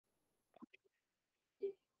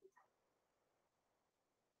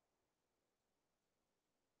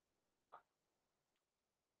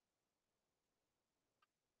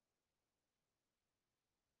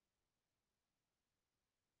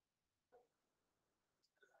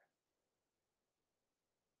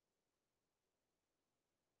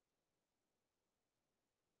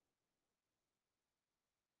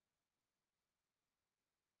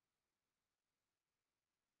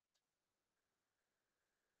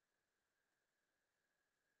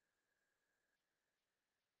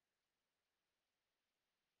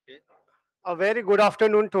Okay. A very good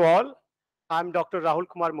afternoon to all. I'm Dr. Rahul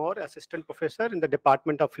Kumar Moore, Assistant Professor in the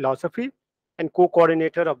Department of Philosophy and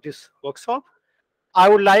co-coordinator of this workshop. I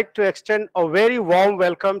would like to extend a very warm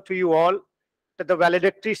welcome to you all to the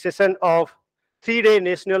valedictory session of 3-day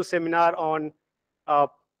national seminar on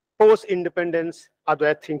Post Independence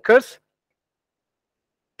Advaita Thinkers.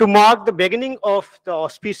 To mark the beginning of the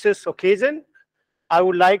auspicious occasion, I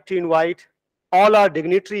would like to invite all our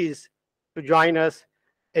dignitaries to join us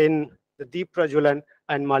in the Deep Prajulan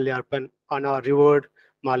and Malyarpan on our revered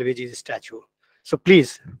Malviji statue. So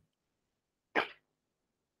please.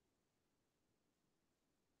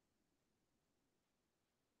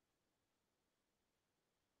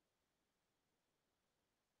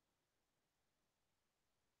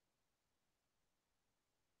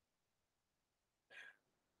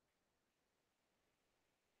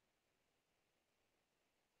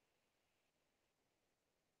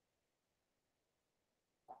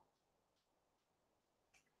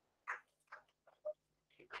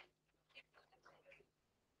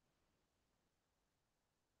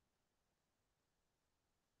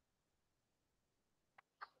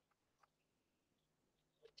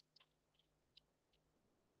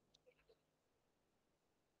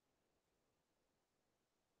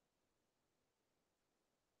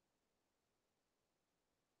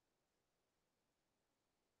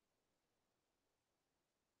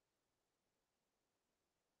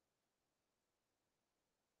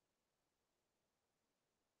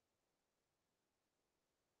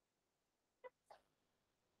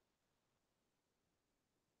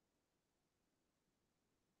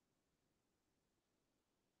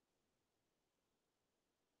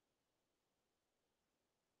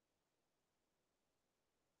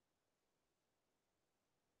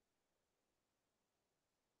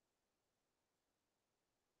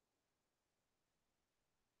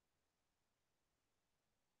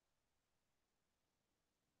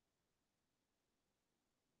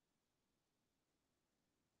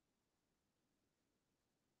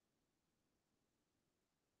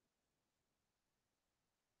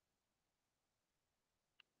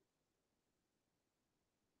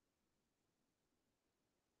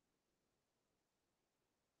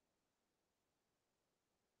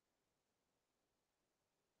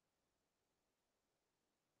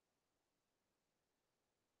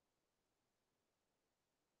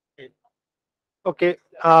 Okay.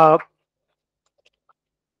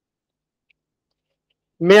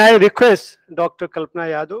 May I request Dr. Kalpana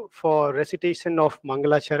Yadav for recitation of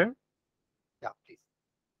Mangala Charan? Yeah, please.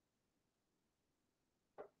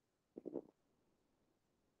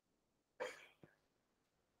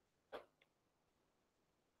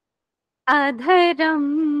 अधरं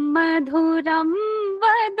मधुरं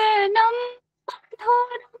वदनं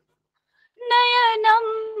मधुरं नयनं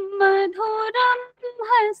मधुरं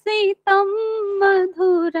हसितं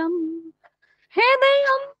मधुरं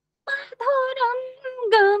हृदयं मधुरं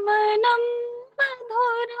गमनं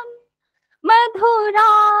मधुरं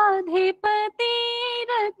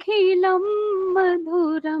मधुराधिपतिरखिलं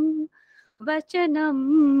मधुरं वचनं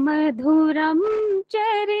मधुरं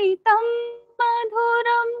चरितं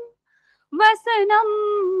मधुरम् वसनं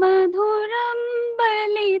मधुरं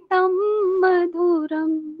बलितं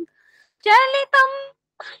मधुरं चलितं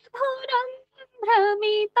मधुरं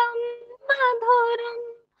भ्रमितं मधुरं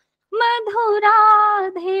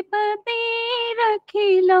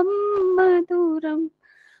मधुराधिपतिरखिलं मधुरं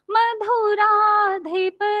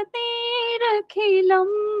मधुराधिपतिरखिलं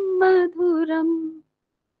मधुरम्.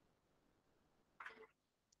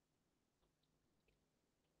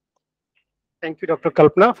 Thank you, Dr.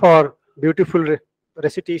 Kalpana, for beautiful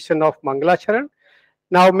recitation of Mangala Charan.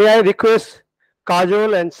 Now, may I request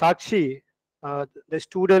Kajol and Sakshi, the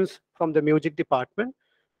students from the music department,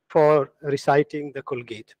 for reciting the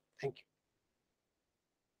Kulgate. Thank you.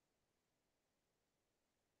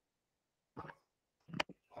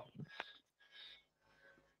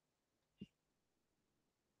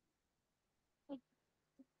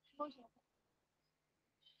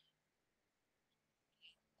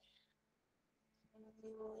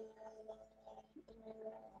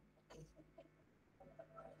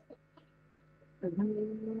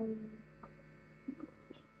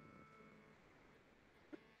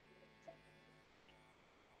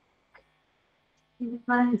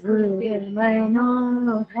 मधुर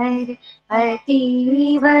मनोहर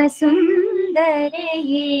अतीव सुंदर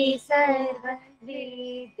ये सर्व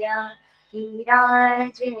विद्या की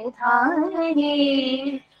राजधानी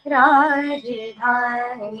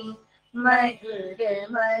राजधानी मधुर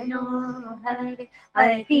मनोहर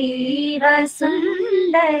अतीव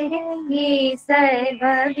सुंदर ये सर्व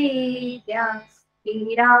विद्या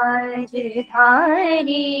की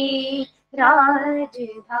राजधानी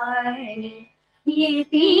राजधानी। ये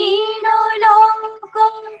तीनों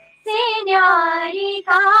लोगों से न्यारी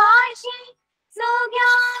काशी,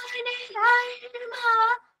 सुज्ञान धर्म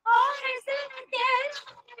और सत्य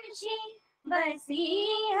राशि। बसी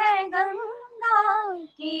है गंगा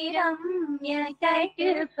की रम्य तट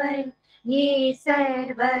पर, ये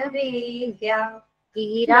सर्व विद्या की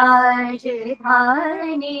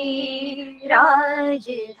राजधानी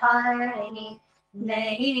राजधानी।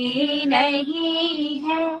 नहीं नहीं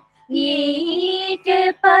है ये ईंट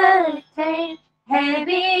पत्थर, है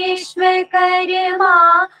विश्वकर्मा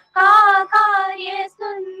का कार्य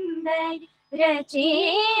सुंदर। रचे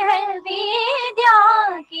है विद्या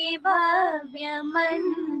के भव्य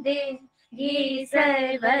मंदिर, ये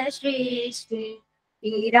सर्वश्रेष्ठ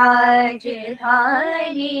की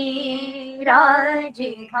राजधानी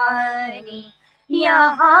राजधानी।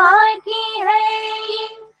 यहाँ की है ये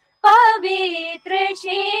पवित्र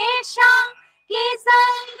शिक्षा, कि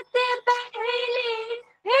सत्य पहले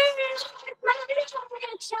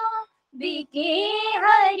रक्षा। बिके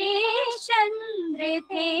हरिश्चंद्र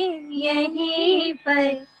थे यहीं पर,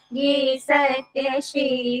 ये सत्य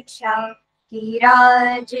शिक्षा की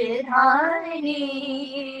राजधानी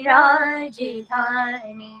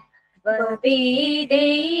राजधानी।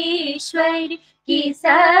 वेदेश्वर की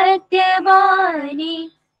सत्यवाणी,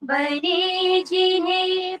 बने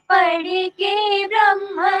जिन्हें पढ़ के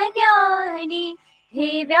ब्रह्म ज्ञानी।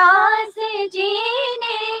 हे व्यास जी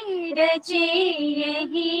ने रचे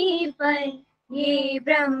यहीं पर, ये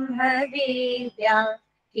ब्रह्म विद्या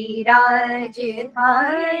की राजधानी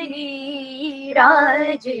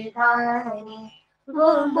राजधानी। वो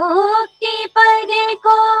मुक्ति पद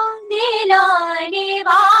को दिलाने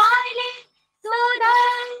वाले,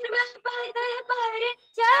 सुधर्म पद पर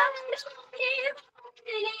चलने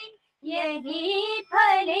वाले। यही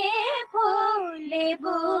फले फूले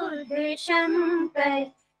बुध शंकर,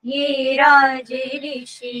 ये राज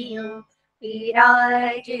ऋषियों की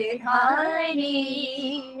राजधानी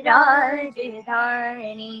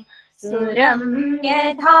राजधानी। सुरम्य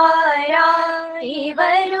धारा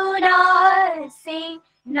वरुणा से,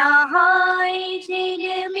 नहाए जिन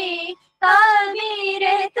में कबीर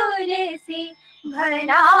तुलसी।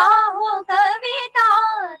 भला हो कविता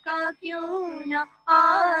का क्यों न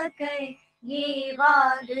आकर, ये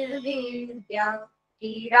वाद विद्या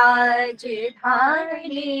की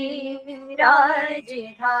राजधानी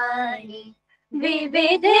राजधानी।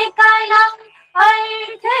 विविध कला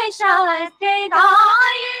अर्थशास्त्र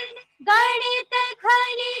गायन, गणित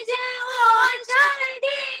खनिज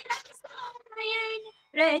औषधि रसायन।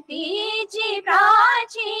 प्रतीचि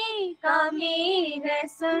प्राची का मेघ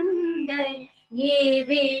सुंदर, ये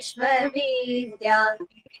विश्वविद्या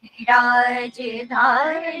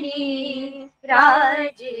राजधानी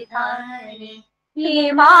राजधानी।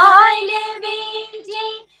 हिमालय जी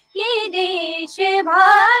की देश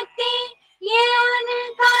भक्ति, ये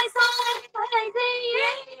उनका साहस,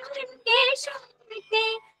 ये उनकी शक्ति।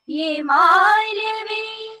 ये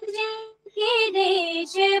मालवीय जी की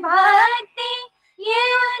देश भक्ति, ये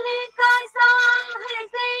उनका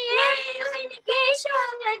साहस, ये उनकी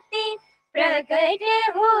शक्ति। प्रकट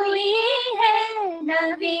हुई है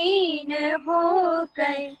नवीन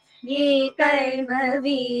होकर, ये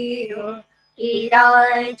कर्मवीरों की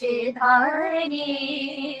राजधानी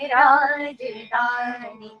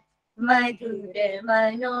राजधानी। मधुर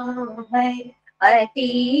मनोहर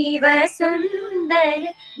अतीव सुंदर,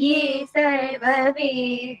 ये सर्व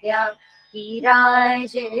विद्या की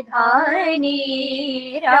राजधानी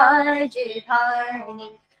राजधानी।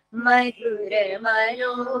 मधुर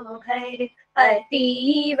मनोहर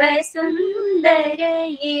अतीव सुंदर,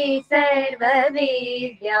 ये सर्व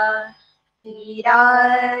विद्या की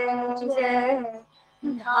राजधानी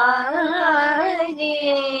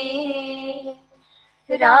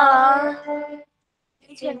राजधानी।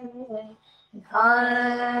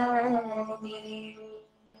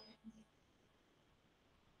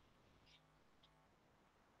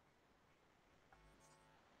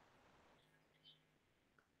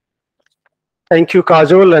 Thank you,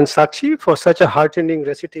 Kajol and Sakshi, for such a heartening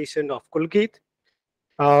recitation of Kulgeet.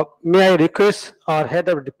 May I request our head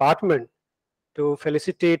of department to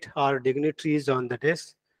felicitate our dignitaries on the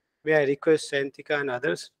desk. May I request Santika and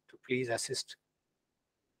others to please assist.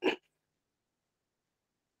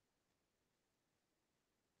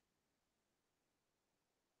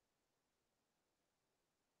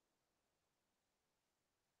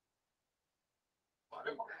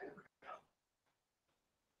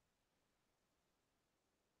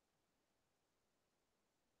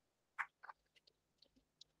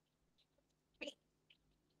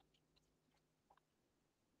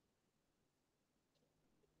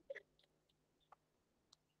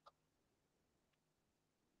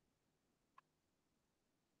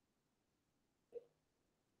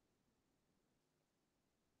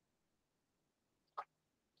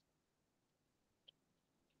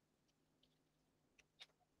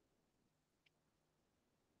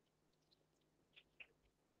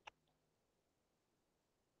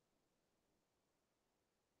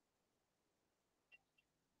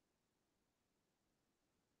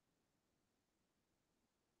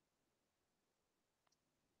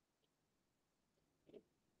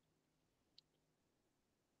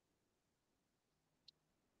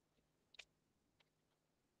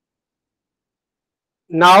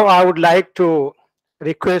 Now I would like to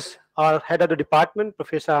request our head of the department,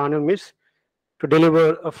 Professor Anand, to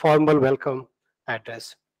deliver a formal welcome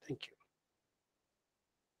address. Thank you.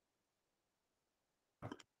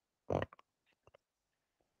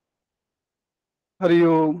 Hari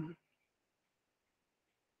Om.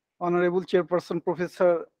 Honorable Chairperson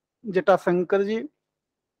Professor Jatashankar ji,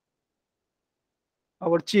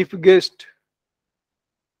 our chief guest,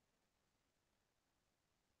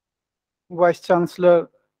 Vice Chancellor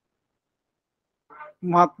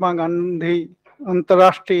Mahatma Gandhi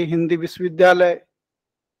Antarashtriya Hindi Vishwavidyalay,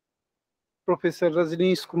 Professor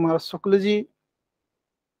Rajneesh Kumar Shukla ji,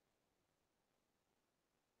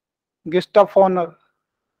 guest of honor,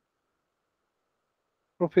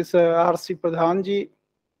 Professor R.C. Pradhan ji,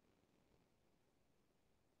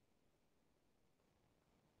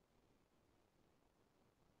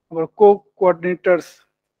 our co-coordinators,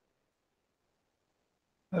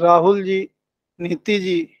 Rahul ji, Neeti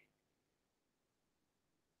ji,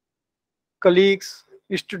 colleagues,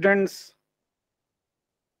 students,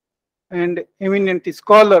 and eminent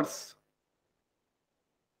scholars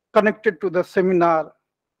connected to the seminar,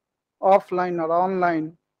 offline or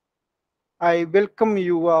online. I welcome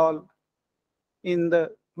you all in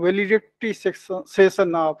the valedictory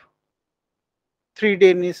session of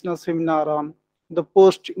 3-day national seminar on the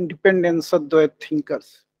Post Independence Advaita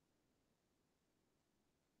Thinkers.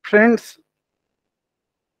 Friends,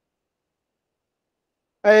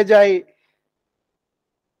 as I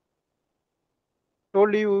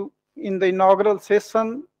told you in the inaugural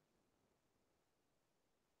session,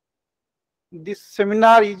 this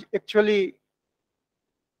seminar is actually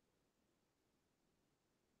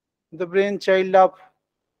the brainchild of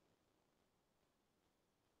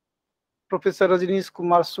Professor Rajneesh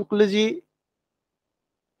Kumar Shukla ji,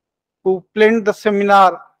 who planned the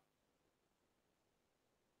seminar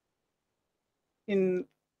in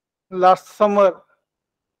last summer.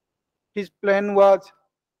 His plan was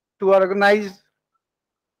to organize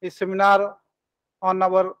a seminar on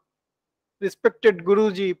our respected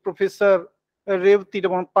Guruji, Professor Revati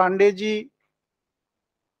Raman Pandey ji,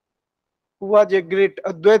 who was a great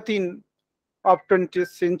Advaitin of 20th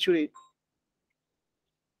century.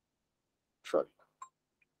 Sorry.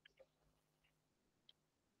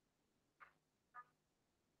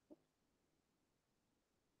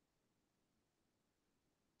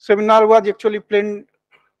 Seminar was actually planned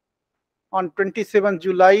on 27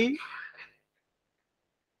 July,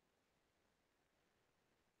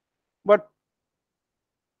 but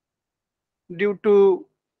due to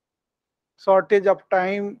shortage of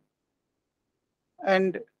time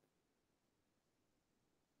and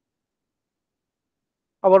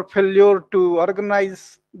our failure to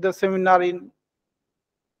organize the seminar in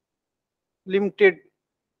limited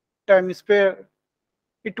time spare,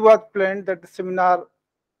 it was planned that the seminar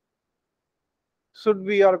should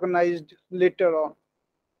be organized later on.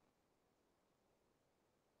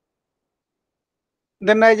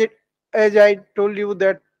 Then as I told you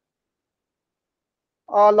that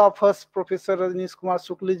all of us, Professor Rajneesh Kumar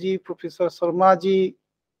Shukla ji, Professor Sharma ji,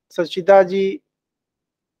 Sachida ji,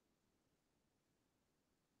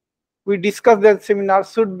 we discussed that seminar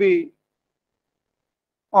should be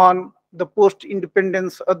on the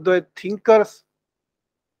post-independence Advaita thinkers,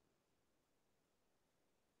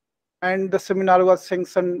 and the seminar was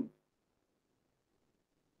sanctioned,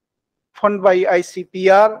 funded by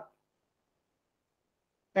ICPR,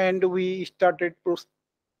 and we started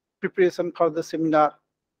preparation for the seminar.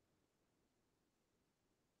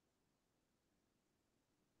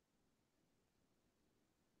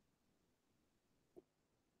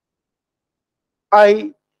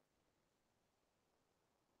 I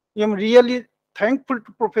am really thankful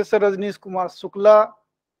to Professor Rajneesh Kumar Shukla,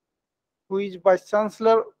 who is Vice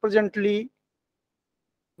Chancellor presently,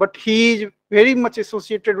 but he is very much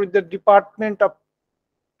associated with the Department of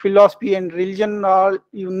Philosophy and Religion. All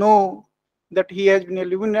you know that he has been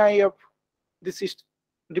alumni of this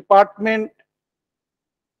department.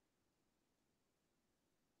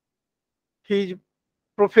 He is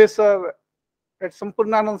professor at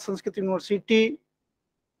Sampurnanand Sanskrit University.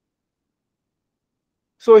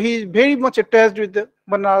 So he is very much attached with the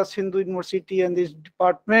Banaras Hindu University and this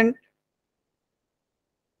department.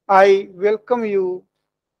 I welcome you,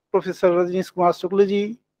 Professor Rajneesh Kumar Shukla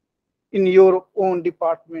ji, in your own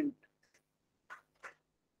department.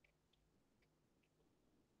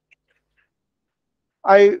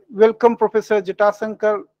 I welcome Professor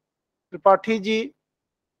Jatashankar Tripathi ji,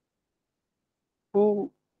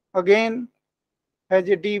 who again has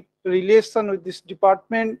a deep relation with this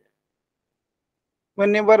department.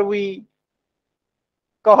 Whenever we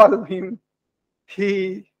call him,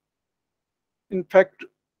 he in fact,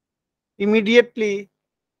 immediately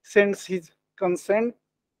sends his consent.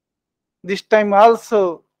 This time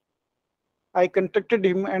also, I contacted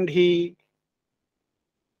him and he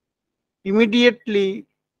immediately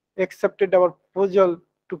accepted our proposal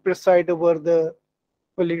to preside over the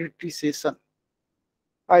valedictory session.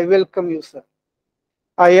 I welcome you, sir.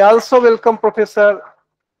 I also welcome Professor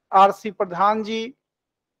R.C. Pradhan ji.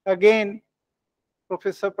 Again,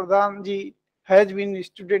 Professor Pradhan ji has been a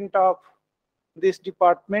student of this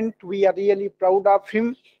department. We are really proud of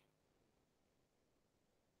him.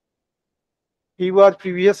 He was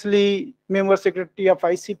previously member secretary of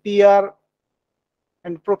ICPR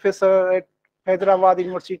and professor at Hyderabad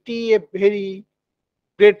University, a very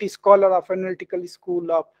great scholar of Analytical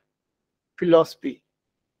School of Philosophy.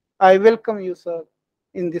 I welcome you, sir,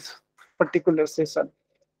 in this particular session.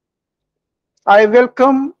 I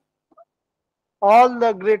welcome all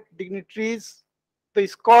the great dignitaries, the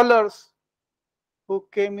scholars who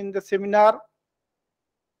came in the seminar.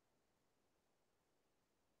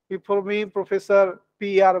 Before me, Professor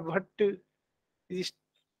P.R. Bhatt is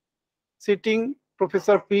sitting.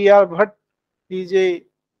 Professor P.R. Bhatt is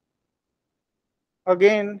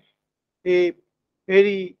again a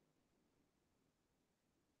very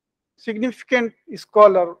significant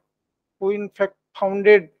scholar who in fact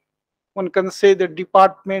founded, one can say, the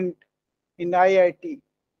department in IIT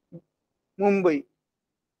Mumbai,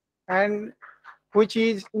 and which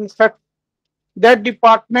is in fact that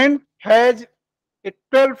department has a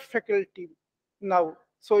 12 faculty now.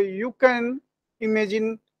 So you can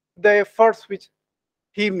imagine the efforts which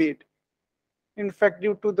he made. In fact,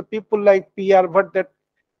 due to the people like P.R. Bhatt, that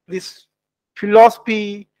this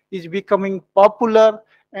philosophy is becoming popular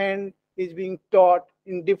and is being taught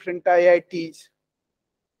in different IITs.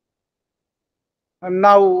 And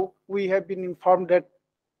now we have been informed that,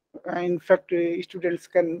 in fact, students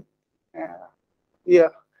can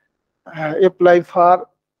apply for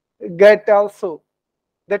GATE also.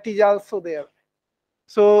 That is also there.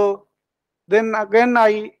 So then again,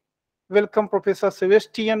 I welcome Professor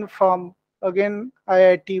Sebastian from again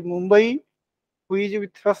IIT Mumbai, who is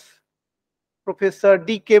with us. Professor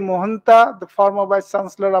D.K. Mohanta, the former Vice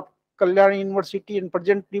Chancellor of Kalyani University and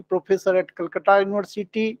presently Professor at Calcutta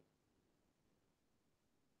University.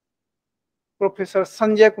 Professor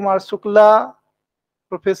Sanjay Kumar Shukla,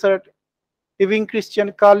 Professor at Living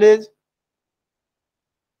Christian College.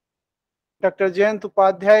 Dr. Jayant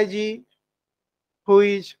Upadhyay ji, who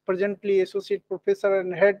is presently Associate Professor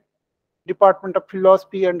and Head Department of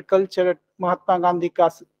Philosophy and Culture at Mahatma Gandhi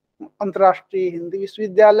Antarashtriya Hindi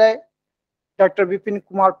Vishwavidyalay. Dr. Vipin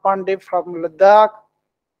Kumar Pandey from Ladakh.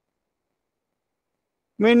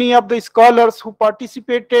 Many of the scholars who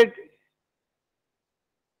participated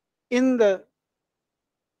in the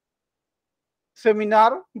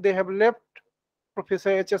seminar, they have left.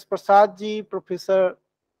 Professor H.S. Prasad ji, Professor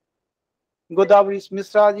Godavari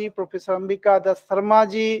Mishra ji, Professor Ambika Das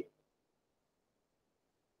Sharma ji,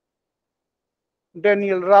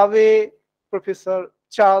 Daniel Rave, Professor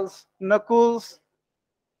Charles Knuckles.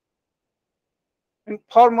 And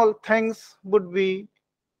formal thanks would be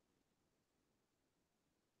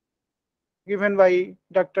given by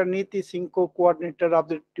Dr. Neeti Singh, co-coordinator of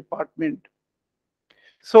the department.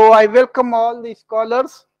 So I welcome all the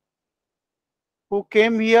scholars who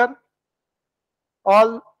came here,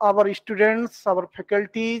 all our students, our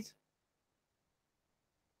faculties,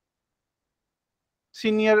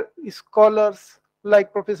 senior scholars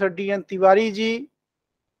like Professor D.N. Tiwari ji,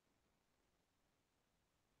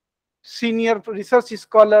 senior research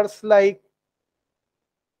scholars like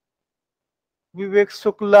Vivek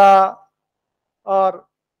Shukla or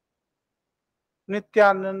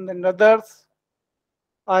Nityanand and others.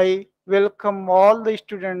 I welcome all the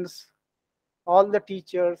students, all the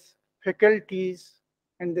teachers, faculties,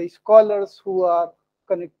 and the scholars who are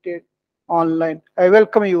connected online. I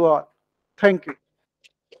welcome you all. Thank you.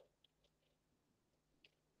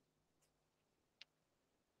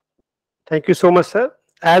 Thank you so much, sir.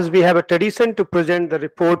 As we have a tradition to present the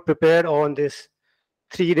report prepared on this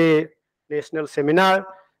 3-day national seminar,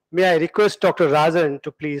 may I request Dr. Rajan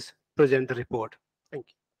to please present the report. Thank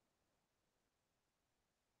you.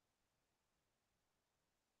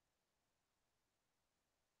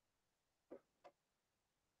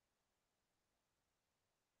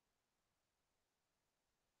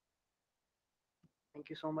 Thank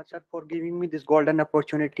you so much, sir, for giving me this golden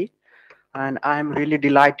opportunity. And I am really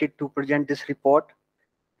delighted to present this report.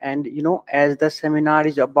 And, as the seminar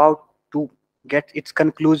is about to get its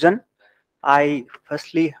conclusion, I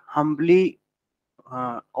firstly humbly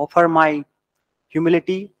offer my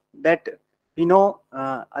humility that,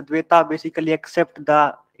 Advaita basically accept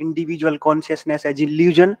the individual consciousness as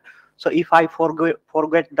illusion. So if I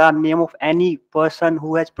forget the name of any person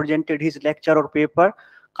who has presented his lecture or paper,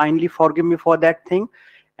 kindly forgive me for that thing.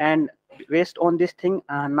 And based on this thing,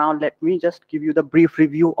 now let me just give you the brief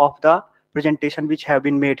review of the presentation which have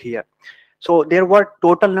been made here. So there were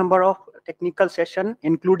total number of technical session,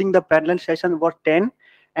 including the parallel session, were 10,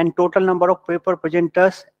 and total number of paper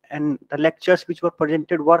presenters and the lectures which were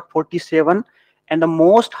presented were 47. And the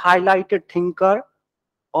most highlighted thinker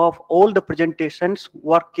of all the presentations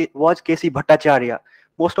was K.C. Bhattacharya.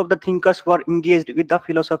 Most of the thinkers were engaged with the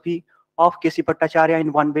philosophy of K.C. Bhattacharya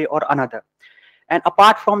in one way or another. And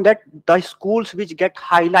apart from that, the schools which get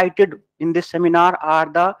highlighted in this seminar are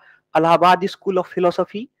the Allahabad School of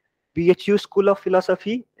Philosophy, B.H.U. School of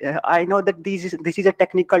Philosophy. I know that this is a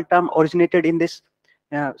technical term originated in this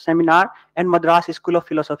seminar, and Madras School of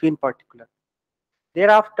Philosophy in particular.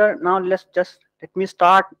 Thereafter, now let me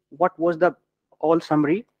start what was the all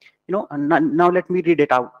summary. And now let me read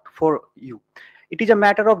it out for you. It is a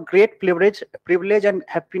matter of great privilege and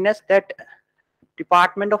happiness that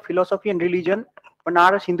Department of Philosophy and Religion,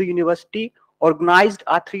 Banaras Hindu University, organized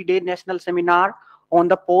a 3-day national seminar on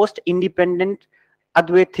the Post Independence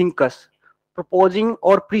Advaita Thinkers, proposing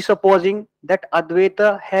or presupposing that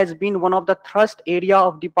Advaita has been one of the thrust area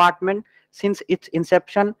of department since its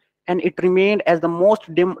inception, and it remained as the most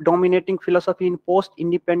dominating philosophy in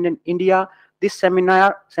post-independent India. This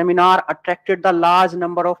seminar attracted the large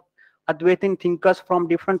number of Advaitin thinkers from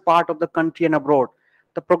different parts of the country and abroad.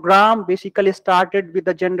 The program basically started with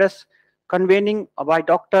the generous convening by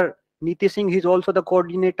Dr. Neeti Singh. He is also the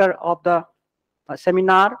coordinator of the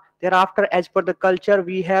seminar. Thereafter, as per the culture,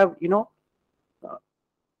 we have,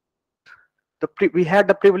 we had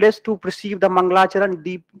the privilege to receive the Mangalacharan,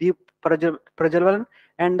 Deep Prajalvan,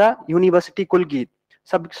 and the University Kulgeet.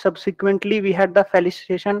 Subsequently, we had the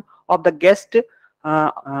felicitation of the guest,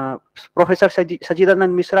 Professor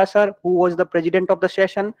Sachidanand Mishra sir, who was the president of the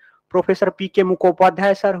session, Professor P.K.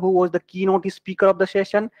 Mukhopadhyay sir, who was the keynote speaker of the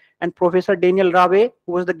session, and Professor Daniel Rave,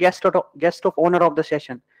 who was the guest of honor of the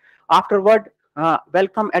session. Afterward,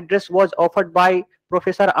 welcome address was offered by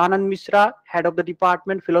Professor Anand Mishra, head of the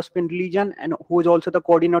department, Philosophy and Religion, and who is also the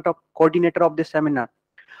coordinator of this seminar.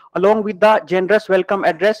 Along with the generous welcome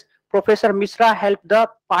address, Professor Mishra helped the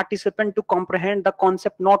participant to comprehend the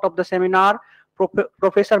concept note of the seminar.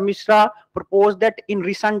 Professor Mishra proposed that in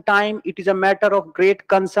recent time, it is a matter of great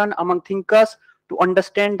concern among thinkers to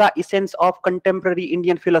understand the essence of contemporary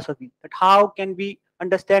Indian philosophy. That how can we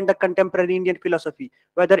understand the contemporary Indian philosophy,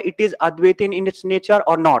 whether it is Advaitin in its nature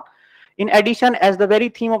or not. In addition, as the very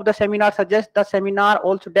theme of the seminar suggests, the seminar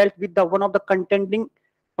also dealt with one of the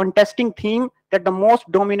contesting theme that the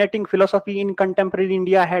most dominating philosophy in contemporary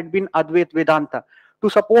India had been Advaita Vedanta. To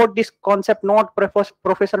support this concept note,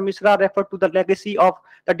 Professor Mishra referred to the legacy of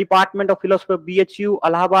the Department of Philosophy of BHU,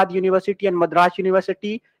 Allahabad University and Madras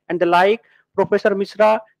University and the like. Professor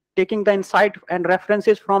Mishra, taking the insight and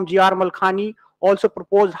references from G.R. Malkhani, also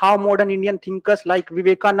proposed how modern Indian thinkers like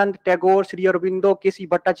Vivekanand, Tagore, Sri Aurobindo, K.C.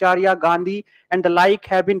 Bhattacharya, Gandhi and the like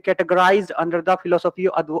have been categorized under the philosophy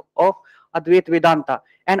of Advaita Vedanta,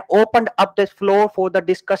 and opened up the floor for the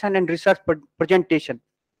discussion and research presentation.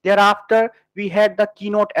 Thereafter, we had the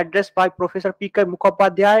keynote address by Professor P.K.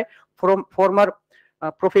 Mukhopadhyay, former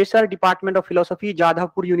Professor, Department of Philosophy,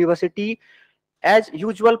 Jadavpur University. As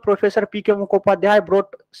usual, Professor P.K. Mukhopadhyay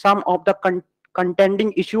brought some of the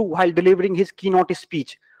contending issue while delivering his keynote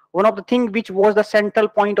speech. One of the things which was the central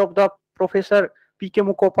point of the Professor P.K.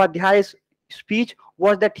 Mukhopadhyay's speech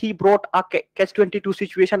was that he brought a catch-22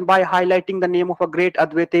 situation by highlighting the name of a great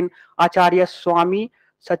Advaitin, Acharya Swami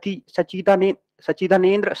Sachidanandra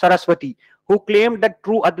Saraswati, who claimed that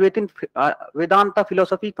true Advaitin Vedanta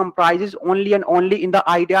philosophy comprises only and only in the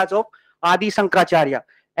ideas of Adi Sankaracharya.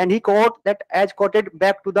 And he quoted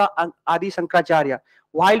back to the Adi Sankaracharya.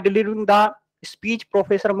 While delivering the speech,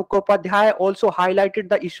 Professor Mukhopadhyay also highlighted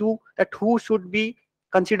the issue that who should be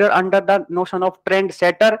considered under the notion of trend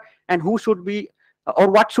setter and who should be or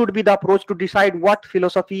what should be the approach to decide what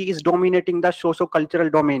philosophy is dominating the socio-cultural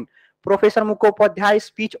domain. Professor Mukhopadhyay's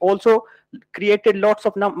speech also created lots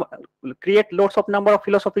of number of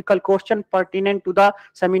philosophical questions pertinent to the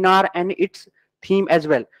seminar and its theme as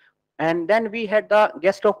well. And then we had the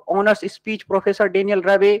guest of honors speech, Professor Daniel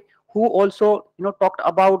Rave, who also talked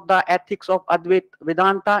about the ethics of Advaita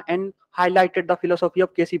Vedanta and highlighted the philosophy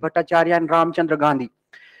of K.C. Bhattacharya and Ramchandra Gandhi.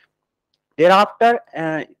 Thereafter,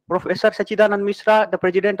 Professor Sachidanand Mishra, the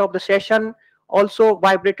president of the session, also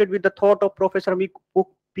vibrated with the thought of Professor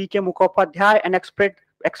P.K. Mukhopadhyay and expressed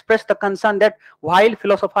expressed the concern that while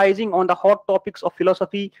philosophizing on the hot topics of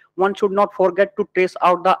philosophy, one should not forget to trace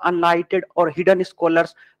out the unlighted or hidden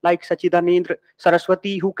scholars like Sachidanandra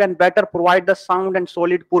Saraswati, who can better provide the sound and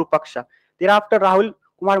solid Purpaksha. Thereafter, Rahul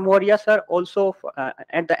Kumar Maurya sir also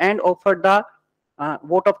at the end offered the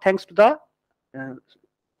vote of thanks to the uh,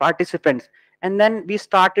 participants. And then we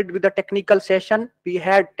started with the technical session. We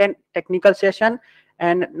had 10 technical session,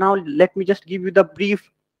 and now let me just give you the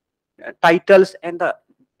brief titles and the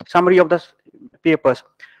summary of the papers.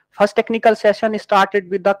 First technical session started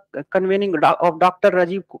with the convening of Dr.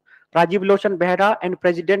 Rajiv Loshan Behra and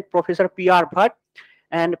President Professor P.R. Bhatt.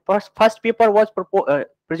 And first paper was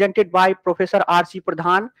presented by Professor R.C.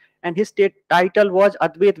 Pradhan, and his title was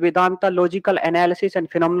Advait Vedanta Logical Analysis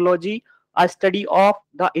and Phenomenology, a study of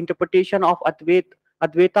the interpretation of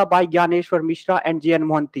Advaita by Gyaneshwar Mishra and J.N.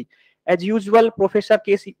 Mohanty. As usual, Professor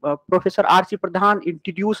R.C. Pradhan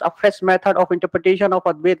introduced a fresh method of interpretation of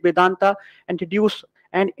Advait Vedanta, introduce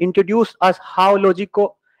us how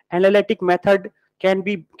logico-analytic method can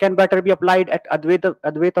better be applied at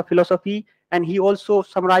Advaita philosophy. And he also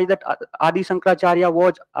summarized that Adi Shankaracharya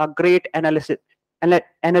was a great analytist.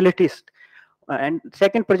 And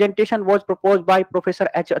second presentation was proposed by Professor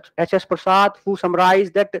H.S. Prasad, who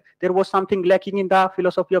summarized that there was something lacking in the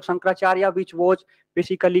philosophy of Shankaracharya, which was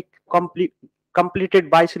basically completed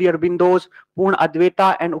by Sri Aurobindo's Purna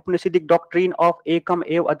Advaita and Upanishadic doctrine of Ekam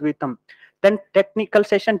Ev Advaitam. Then technical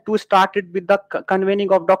session 2 started with the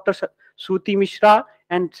convening of Dr. Shruti Mishra,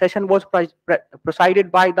 and session was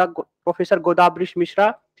presided by the Professor Godabrish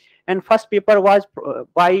Mishra. And first paper was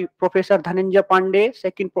by Professor Dhananjay Pandey.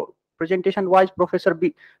 Second presentation was Professor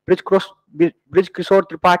Brij Kishore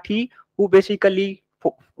Tripathi, who basically,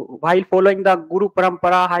 while following the Guru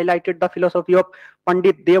Parampara, highlighted the philosophy of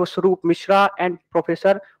Pandit Dev Swarup Mishra and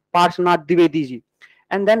Professor Parshanath Dwivedi ji.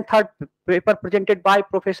 And then third paper presented by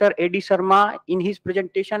Professor A.D. Sharma. In his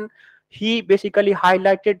presentation, he basically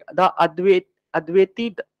highlighted the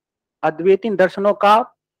Advaitin Darshano ka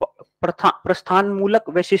Prasthan Mulak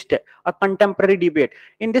Vaishishthya, a contemporary debate.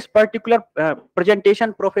 In this particular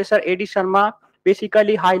presentation, Professor A.D. Sharma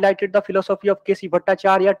basically highlighted the philosophy of K.C.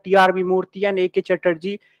 Bhattacharya, T.R.V. Murthy, and A.K.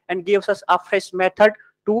 Chatterjee, and gives us a fresh method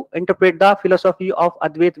to interpret the philosophy of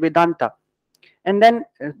Advait Vedanta. And then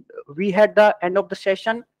we had the end of the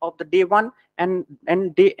session of the day 1, and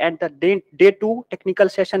day 2 technical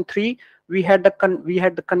session 3. We had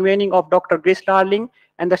the convening of Dr. Grace Darling,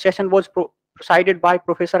 and the session was presided by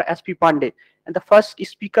Professor S.P. Pandey. And the first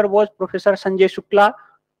speaker was Professor Sanjay Shukla,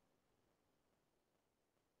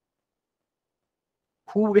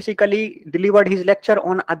 who basically delivered his lecture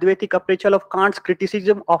on Advaitic appraisal of Kant's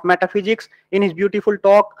criticism of metaphysics. In his beautiful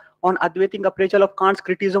talk on Advaitic appraisal of Kant's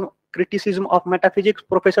criticism of metaphysics,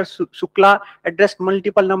 Professor Shukla addressed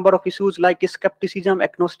multiple number of issues like skepticism,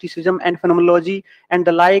 agnosticism, and phenomenology, and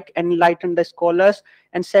the like, and enlightened the scholars.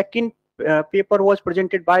 And second paper was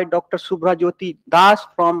presented by Dr. Subhrajyoti Das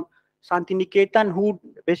from Santiniketan, who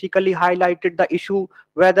basically highlighted the issue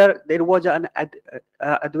whether there was an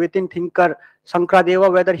Advaitin thinker,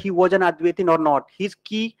 Shankaradeva, whether he was an Advaitin or not. His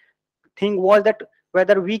key thing was that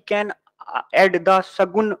whether we can add the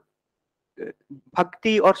Sagun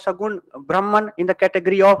Bhakti or Sagun Brahman in the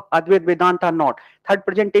category of Advait Vedanta or not. Third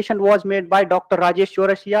presentation was made by Dr. Rajesh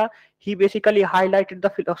Chaurasia. He basically highlighted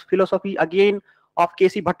the philosophy again of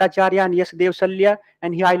K.C. Bhattacharya and Yasdev Salya,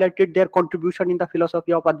 and he highlighted their contribution in the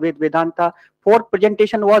philosophy of Advait Vedanta. Fourth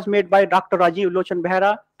presentation was made by Dr. Rajiv Loshan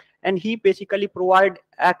Behra, and he basically provided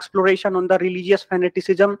exploration on the religious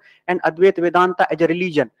fanaticism and Advait Vedanta as a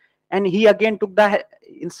religion. And he again took the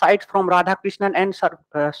insights from Radha Krishnan and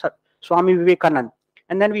Swami Vivekanand.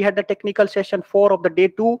 And then we had the technical session 4 of the day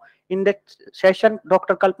 2. In that session,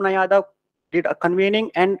 Dr. Kalpana Yadav did a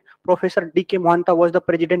convening, and Professor D.K. Mohanta was the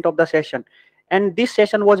president of the session. And this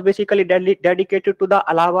session was basically dedicated to the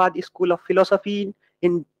Allahabad School of Philosophy.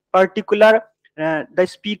 In particular, the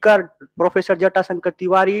speaker, Professor Jatashankar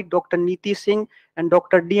Tiwari, Dr. Neeti Singh, and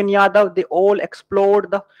Dr. D.N. Yadav, they all explored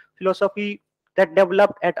the philosophy that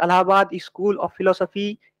developed at Allahabad School of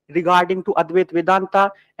Philosophy regarding to Advait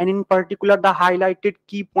Vedanta, and in particular, the highlighted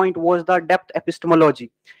key point was the depth epistemology.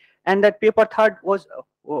 And that paper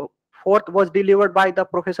fourth was delivered by the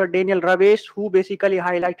Professor Daniel Ravesh, who basically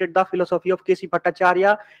highlighted the philosophy of K.C.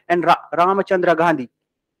 Bhattacharya and Ramachandra Gandhi.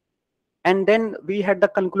 And then we had the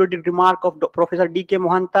concluded remark of Professor D.K.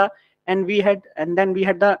 Mohanta, and then we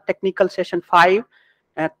had the technical session 5,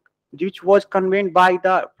 which was convened by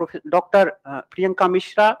the Dr. Priyanka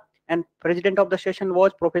Mishra, and president of the session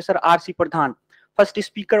was Professor R.C. Pradhan. First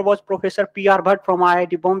speaker was Professor P.R. Bhatt from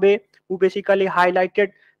IIT Bombay, who basically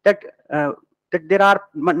highlighted that that there are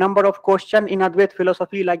number of questions in Advaita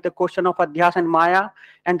philosophy, like the question of Adhyas and Maya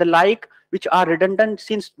and the like, which are redundant,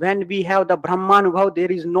 since when we have the Brahmanubhav,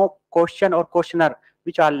 there is no question or questioner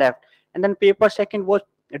which are left. And then paper second was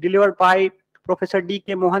delivered by Professor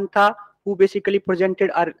D.K. Mohanta, who basically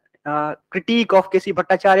presented a critique of K.C.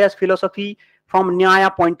 Bhattacharya's philosophy from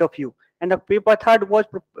Nyaya point of view. And the paper third was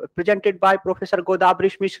presented by Professor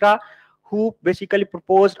Godabrish Mishra, who basically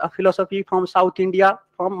proposed a philosophy from South India,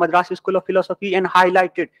 from Madras School of Philosophy, and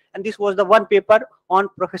highlighted. And this was the one paper on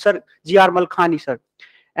Professor G.R. Malkhani, sir.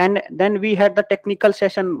 And then we had the technical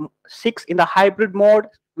session 6 in the hybrid mode,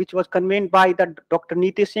 which was convened by the Dr.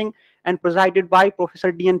 Neeti Singh and presided by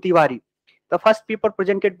Professor D.N. Tiwari. The first paper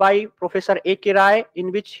presented by Professor A.K. Rai,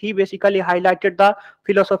 in which he basically highlighted the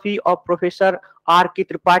philosophy of Professor R.K.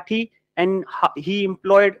 Tripathi, and he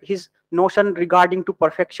employed his notion regarding to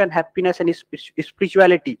perfection, happiness, and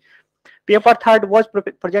spirituality. Paper third was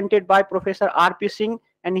presented by Professor R.P. Singh,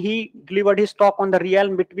 and he delivered his talk on the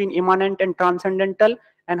realm between immanent and transcendental,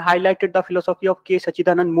 and highlighted the philosophy of K.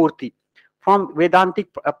 Sachidanand Murthy from Vedantic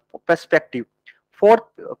perspective.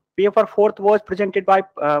 Paper fourth was presented by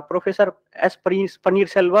Professor S. Paneer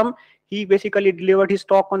Selvam. He basically delivered his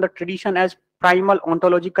talk on the tradition as primal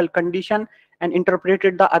ontological condition and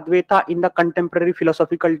interpreted the Advaita in the contemporary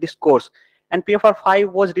philosophical discourse. And paper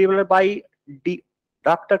 5 was delivered by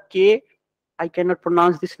Dr. K. I cannot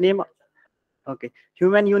pronounce this name. Okay,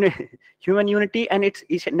 human unity and its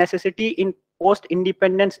necessity in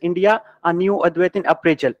post-independence India, a new Advaitin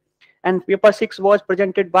appraisal. And paper 6 was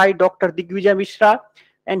presented by Dr. Digvijay Mishra,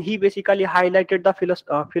 and he basically highlighted the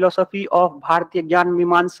philosophy of Bharatiya Gyan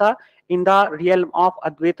Mimamsa in the realm of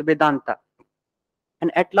Advaita Vedanta.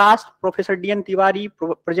 And at last, Professor D.N. Tiwari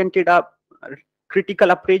presented a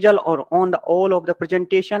critical appraisal on the all of the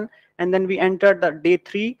presentation, and then we entered the day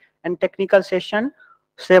 3 and technical session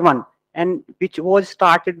 7, and which was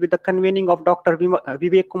started with the convening of Dr.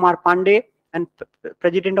 Vivek Kumar Pandey, and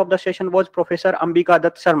president of the session was Professor Ambika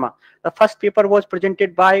Dutt Sharma. The first paper was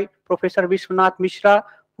presented by Professor Vishwanath Mishra,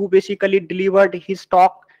 who basically delivered his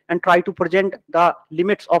talk and tried to present the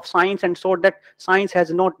limits of science and showed that science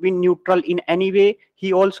has not been neutral in any way.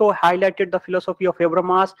 He also highlighted the philosophy of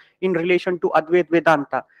Habermas in relation to Advaita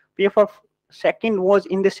Vedanta. Paper second was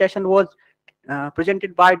in this session was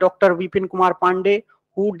presented by Dr. Vipin Kumar Pandey,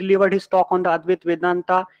 who delivered his talk on the Advaita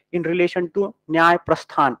Vedanta in relation to Nyaya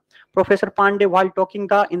Prasthan. Professor Pandey, while talking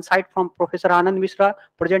the insight from Professor Anand Mishra,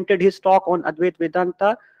 presented his talk on Advaita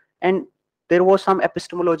Vedanta, and there was some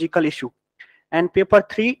epistemological issue. And paper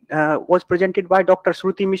 3 was presented by Dr.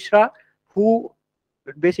 Shruti Mishra, who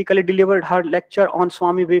basically delivered her lecture on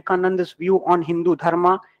Swami Vivekananda's view on Hindu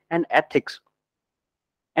Dharma and ethics.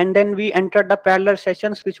 And then we entered the parallel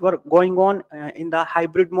sessions which were going on in the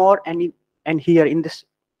hybrid mode and here in this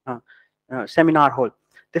seminar hall.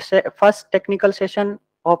 The first technical session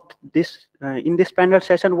of this in this panel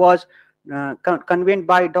session was convened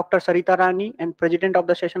by Dr. Sarita Rani, and president of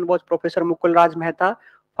the session was Professor Mukul Raj Mehta.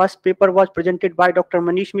 First paper was presented by Dr.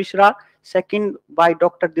 Manish Mishra, second by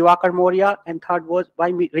Dr. Diwakar Maurya, and third was by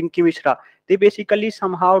Rinki Mishra. They basically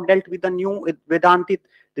somehow dealt with the new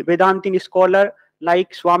Vedantin scholar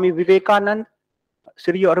like Swami Vivekanand,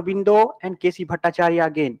 Sri Aurobindo, and K.C. Bhattacharya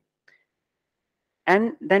again.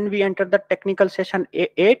 And then we entered the technical session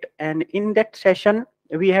 8, and in that session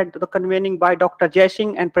we had the convening by Dr. Jai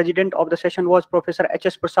Singh, and president of the session was Professor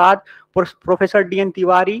H.S. Prasad. Professor D.N.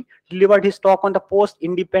 Tiwari delivered his talk on the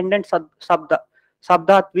post-independent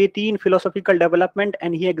Sabdatveti in philosophical development,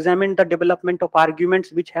 and he examined the development of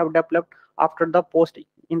arguments which have developed after the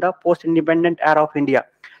post-independent era of India.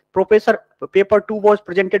 Paper 2 was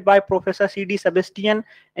presented by Professor C.D. Sebastian,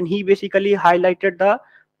 and he basically highlighted the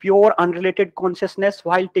pure unrelated consciousness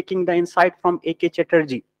while taking the insight from A.K.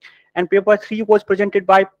 Chatterjee. And paper 3 was presented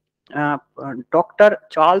by Dr.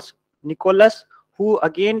 Charles Nicholas, who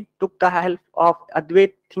again took the help of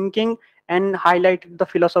Advaita thinking and highlighted the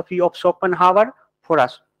philosophy of Schopenhauer for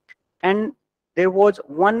us. And there was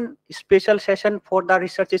one special session for the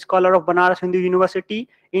research scholar of Banaras Hindu University.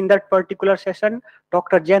 In that particular session,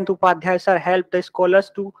 Dr. Jayant Upadhyay sir helped the scholars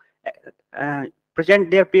to present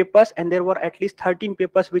their papers, and there were at least 13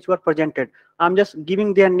 papers which were presented. I'm just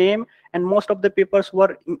giving their name, and most of the papers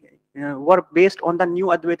were based on the new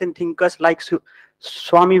Advaitin thinkers like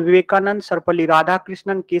Swami Vivekanand, Sarpalli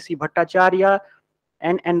Radhakrishnan, K.C. Bhattacharya,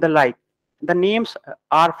 and the like. The names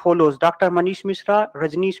are follows: Dr. Manish Mishra,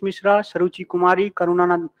 Rajneesh Mishra, Saruchi Kumari,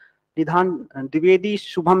 Karunanand Nidhan Dwivedi,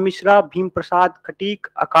 Shubham Mishra, Bhim Prasad Khatik,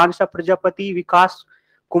 Akansha Prajapati, Vikas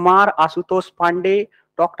Kumar, Asutosh Pandey,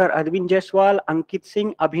 Dr. Arvind Jaiswal, Ankit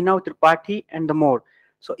Singh, Abhinav Tripathi, and the more.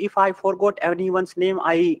 So if I forgot anyone's name,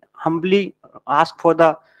 I humbly ask for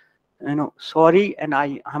the sorry, and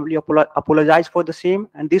I humbly apologize for the same.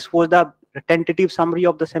 And this was the tentative summary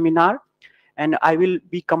of the seminar, and I will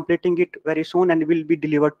be completing it very soon and will be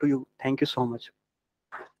delivered to you. Thank you so much.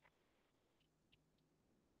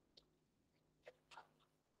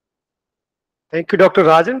 Thank you, Dr.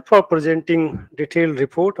 Rajan, for presenting detailed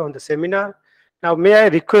report on the seminar. Now, may I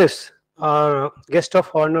request our guest of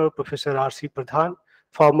honor, Professor R.C. Pradhan,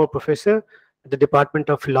 former professor at the Department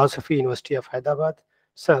of Philosophy, University of Hyderabad.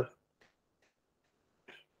 Sir.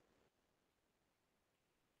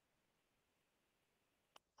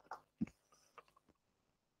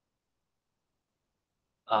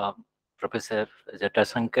 Professor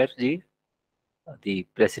Jatashankar ji, the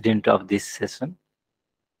president of this session,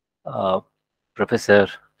 Professor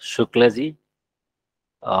Shukla ji,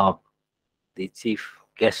 the chief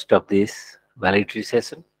guest of this valedictory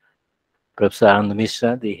session, Professor Ananda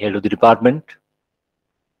Mishra, the head of the department,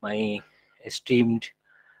 my esteemed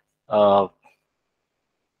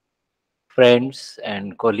friends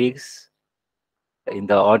and colleagues in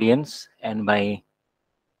the audience, and my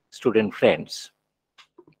student friends.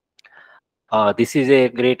 This is a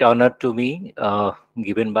great honor to me,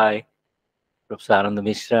 given by Professor Ananda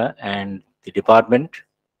Mishra and the department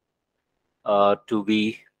to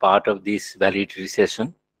be part of this valedictory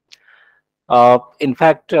session. In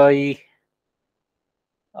fact, I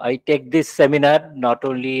take this seminar not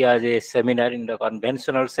only as a seminar in the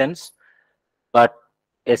conventional sense, but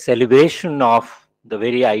a celebration of the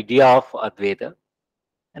very idea of Advaita,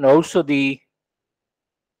 and also the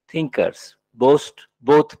thinkers, both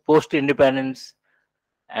post-independence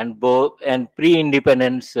and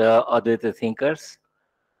pre-independence Advaita thinkers.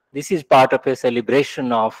 This is part of a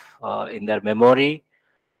celebration of in their memory.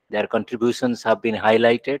 Their contributions have been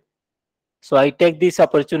highlighted. So I take this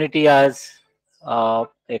opportunity as a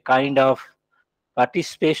kind of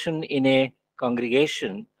participation in a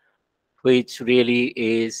congregation which really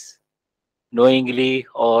is knowingly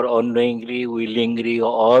or unknowingly, willingly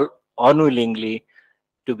or unwillingly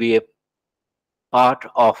to be a part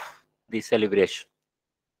of the celebration.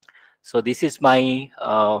 So this is my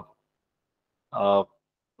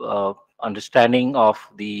understanding of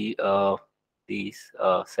the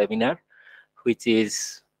seminar, which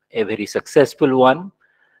is a very successful one.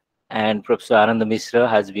 And Professor Ananda Mishra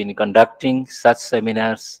has been conducting such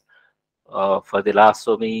seminars for the last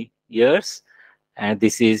so many years. And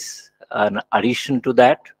this is an addition to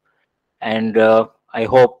that. And I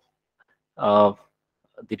hope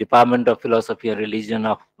the Department of Philosophy and Religion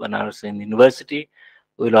of Banaras University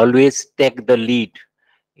will always take the lead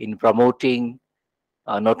in promoting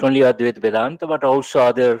not only Advaita Vedanta, but also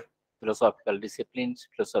other philosophical disciplines,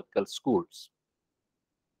 philosophical schools.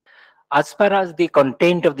 As far as the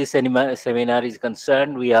content of the seminar is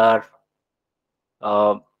concerned, we are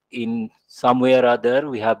in some way or other,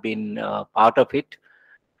 we have been part of it.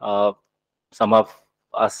 Some of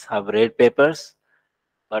us have read papers,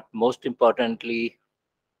 but most importantly,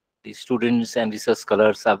 the students and research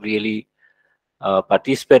scholars have really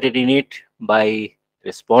participated in it by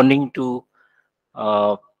responding to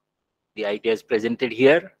the ideas presented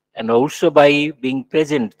here, and also by being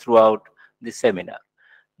present throughout the seminar.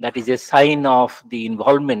 That is a sign of the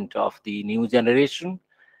involvement of the new generation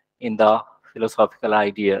in the philosophical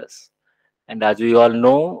ideas. And as we all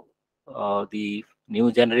know, the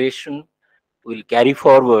new generation will carry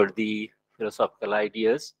forward the philosophical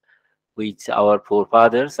ideas which our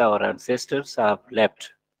forefathers, our ancestors have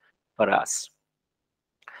left for us.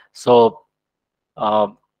 So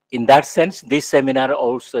in that sense, this seminar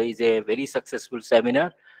also is a very successful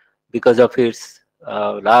seminar because of its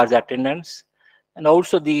large attendance, and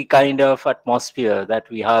also the kind of atmosphere that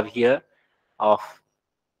we have here of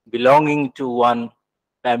belonging to one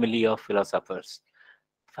family of philosophers,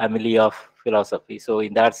 family of philosophy. So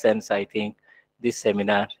in that sense, I think this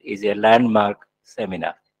seminar is a landmark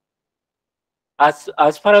seminar.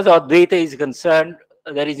 As far as Advaita is concerned,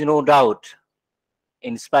 there is no doubt,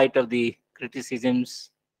 in spite of the criticisms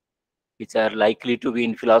which are likely to be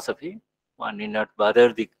in philosophy, one need not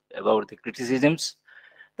bother about the criticisms,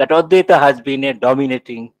 that Advaita has been a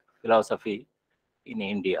dominating philosophy in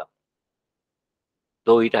India.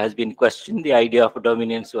 Though it has been questioned, the idea of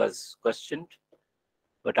dominance was questioned.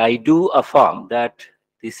 But I do affirm that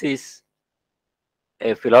this is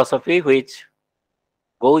a philosophy which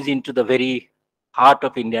goes into the very heart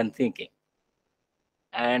of Indian thinking.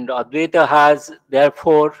 And Advaita has,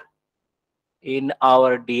 therefore, in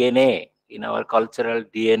our DNA, in our cultural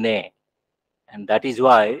DNA, and that is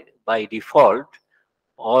why, by default,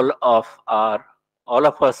 all of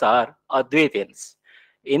us are Advaitins,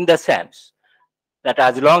 in the sense that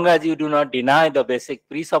as long as you do not deny the basic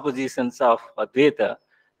presuppositions of Advaita,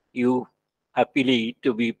 you happily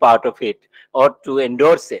to be part of it or to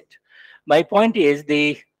endorse it. My point is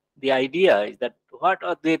the idea is that what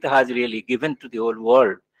Advaita has really given to the whole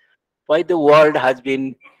world, why the world has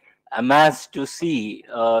been amassed to see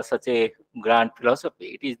such a grand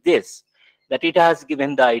philosophy, it is this, that it has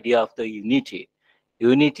given the idea of the unity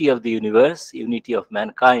of the universe, unity of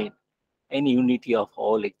mankind, and unity of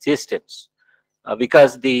all existence.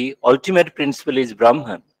 Because the ultimate principle is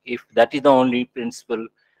Brahman. If that is the only principle,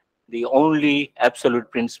 the only absolute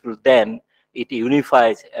principle, then it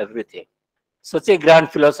unifies everything. Such a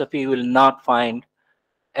grand philosophy will not find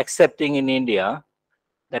accepting in India.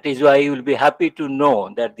 That is why you will be happy to know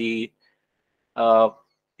that uh,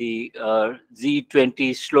 the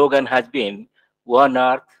G20 slogan has been "One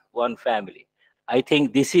Earth, One Family." I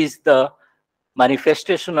think this is the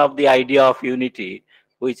manifestation of the idea of unity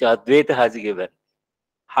which Advaita has given.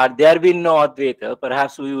 Had there been no Advaita,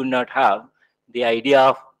 perhaps we would not have the idea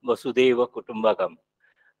of Vasudeva Kutumbakam.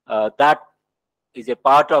 That is a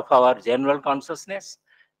part of our general consciousness,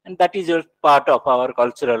 and that is a part of our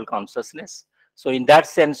cultural consciousness. So in that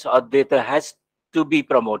sense, Advaita has to be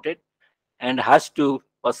promoted and has to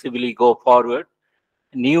possibly go forward.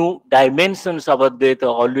 New dimensions of Advaita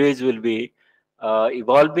always will be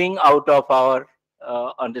evolving out of our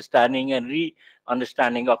understanding and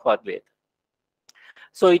re-understanding of Advaita.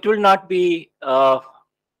 So it will not be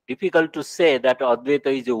difficult to say that Advaita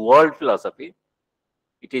is a world philosophy.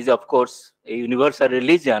 It is, of course, a universal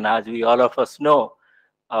religion, as we all of us know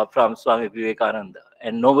from Swami Vivekananda.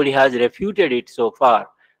 And nobody has refuted it so far,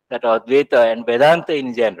 that Advaita and Vedanta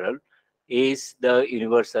in general is the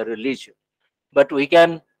universal religion. But we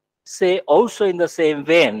can say also in the same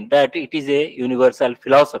vein that it is a universal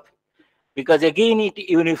philosophy, because again it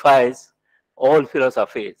unifies all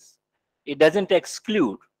philosophies. It doesn't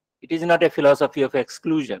exclude. It is not a philosophy of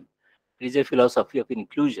exclusion. It is a philosophy of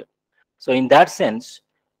inclusion. So in that sense,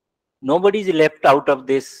 nobody is left out of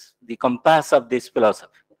this, the compass of this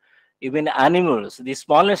philosophy. Even animals, the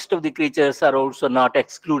smallest of the creatures, are also not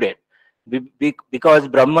excluded, because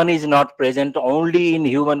Brahman is not present only in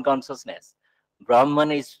human consciousness.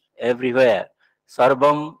 Brahman is everywhere.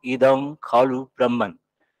 Sarvam idam khalu Brahman.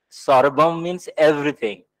 Sarvam means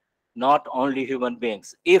everything, not only human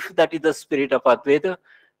beings. If that is the spirit of Advaita,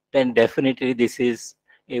 then definitely this is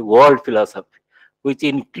a world philosophy, which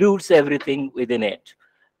includes everything within it,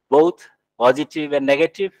 both positive and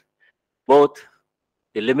negative, both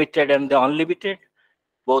the limited and the unlimited,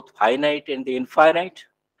 both finite and the infinite,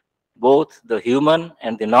 both the human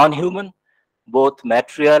and the non-human, both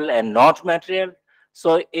material and not material.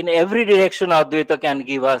 So in every direction, Advaita can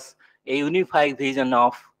give us a unified vision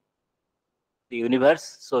of the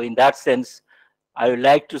universe. So in that sense, I would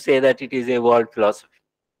like to say that it is a world philosophy.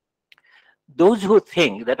 Those who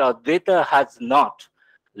think that Advaita has not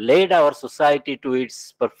led our society to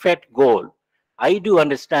its perfect goal, I do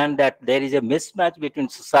understand that there is a mismatch between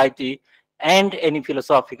society and any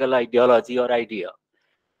philosophical ideology or idea.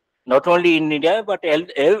 Not only in India, but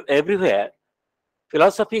everywhere,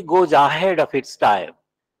 philosophy goes ahead of its time,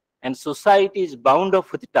 and society is bound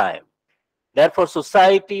up with time. Therefore,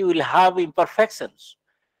 society will have imperfections,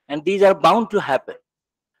 and these are bound to happen.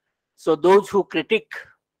 So those who critically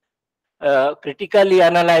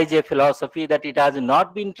analyze a philosophy that it has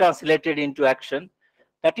not been translated into action,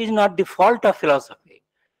 that is not the fault of philosophy.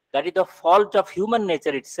 That is the fault of human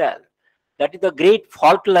nature itself. That is the great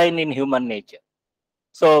fault line in human nature.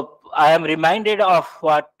 So I am reminded of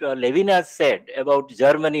what Levinas said about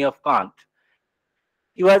Germany of Kant.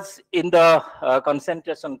 He was in the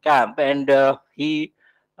concentration camp, and uh,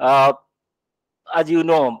 as you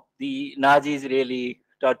know, the Nazis really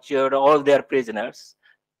tortured all their prisoners,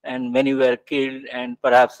 and many were killed, and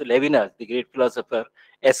perhaps Levinas, the great philosopher,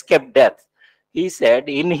 escaped death. He said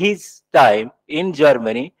in his time in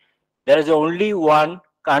Germany, there is only one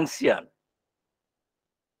Kantian,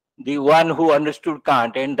 the one who understood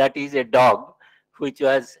Kant, and that is a dog which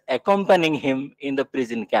was accompanying him in the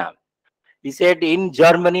prison camp. He said in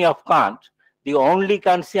Germany of Kant, the only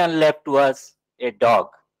Kantian left was a dog.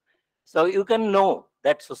 So you can know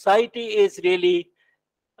that society is really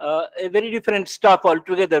a very different stuff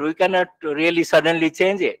altogether. We cannot really suddenly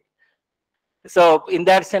change it. So in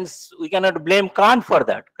that sense, we cannot blame Kant for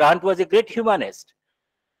that. Kant was a great humanist.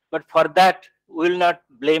 But for that, we will not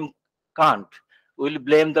blame Kant. We will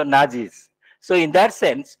blame the Nazis. So in that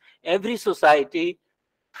sense, every society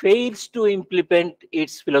fails to implement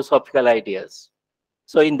its philosophical ideas.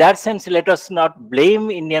 So in that sense, let us not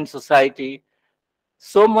blame Indian society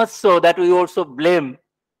so much so that we also blame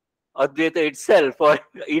Advaita itself for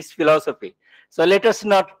its philosophy. So let us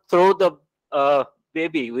not throw the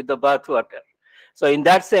baby with the bathwater. So in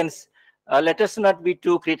that sense, let us not be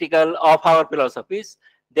too critical of our philosophies.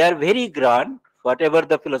 They are very grand, whatever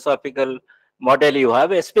the philosophical model you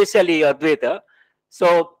have, especially Advaita.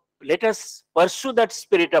 So let us pursue that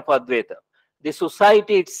spirit of Advaita. The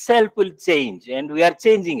society itself will change, and we are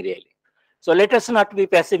changing really. So let us not be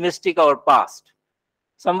pessimistic our past.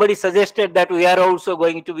 Somebody suggested that we are also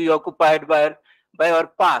going to be occupied by our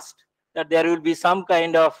past, that there will be some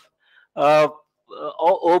kind of uh,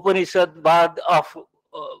 Upanishad Bad of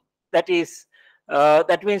that is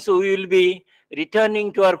that means we will be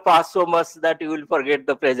returning to our past so much that we will forget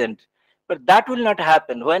the present. But that will not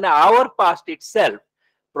happen when our past itself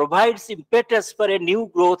provides impetus for a new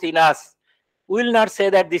growth in us. We will not say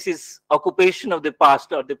that this is occupation of the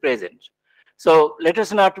past or the present. So let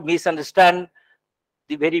us not misunderstand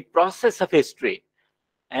the very process of history.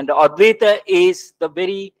 And Advaita is the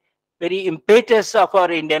very, very impetus of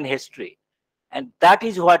our Indian history. And that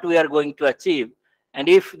is what we are going to achieve. And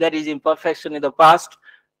if there is imperfection in the past,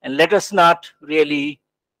 and let us not really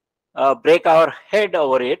break our head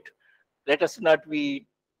over it. Let us not be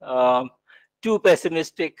too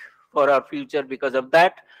pessimistic for our future because of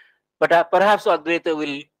that. But perhaps Advaita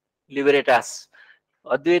will liberate us.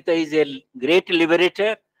 Advaita is a great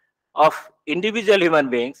liberator of individual human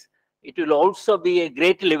beings. It will also be a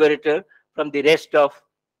great liberator from the rest of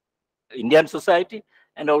Indian society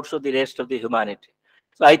and also the rest of the humanity.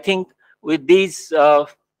 So I think with these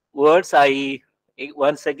words, I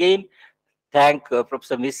once again thank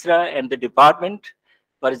Professor Mishra and the department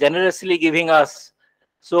for generously giving us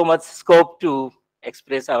so much scope to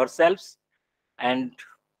express ourselves. And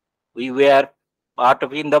we were part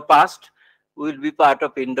of in the past, we will be part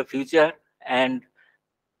of in the future, and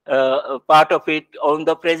part of it on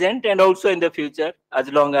the present and also in the future,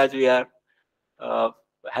 as long as we are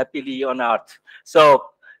happily on earth. So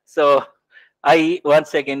I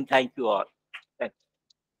once again thank you all. Thank you.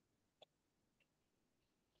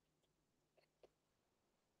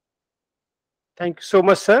 Thank you so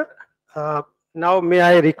much, sir. Now may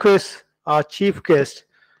I request our chief guest,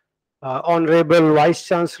 Honorable Vice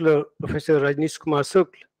Chancellor Professor Rajneesh Kumar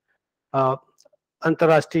Shukla,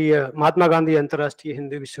 अंतर्राष्ट्रीय महात्मा गांधी अंतर्राष्ट्रीय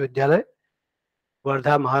हिंदी विश्वविद्यालय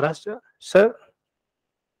Wardha Maharashtra sir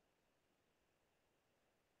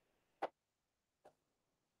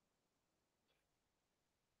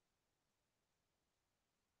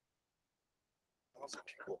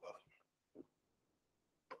ठीक होगा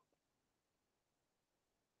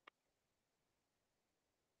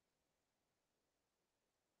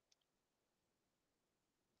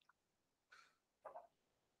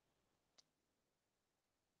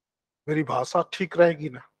मेरी भाषा ठीक रहेगी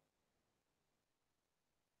ना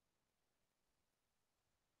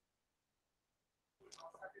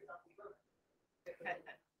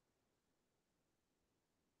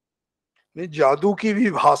नहीं जादू की भी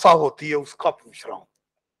भाषा होती है उसका पूछ रहा हूं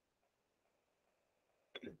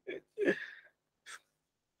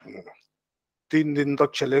 3 दिन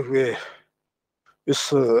तक चले हुए इस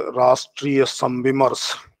राष्ट्रीय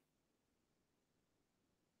संविमर्श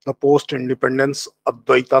the post independence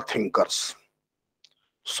Advaita thinkers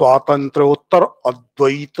स्वातंत्र्योत्तर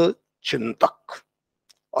अद्वैत चिंतक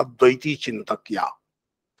अद्वैती चिंतक या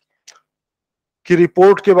की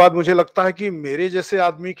रिपोर्ट के बाद मुझे लगता है कि मेरे जैसे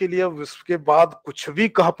आदमी के लिए इसके बाद कुछ भी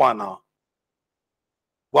कह पाना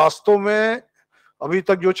वास्तव में अभी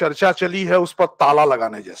तक जो चर्चा चली है उस पर ताला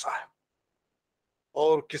लगाने जैसा है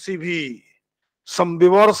और किसी भी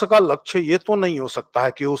संविमर्श का लक्ष्य ये तो नहीं हो सकता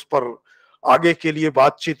है कि उस पर आगे के लिए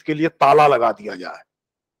बातचीत के लिए ताला लगा दिया जाए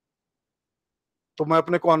तो मैं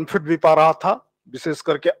अपने को अनफिट भी पा रहा था विशेष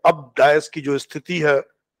करके अब डायस की जो स्थिति है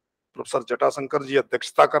प्रोफेसर जटाशंकर जी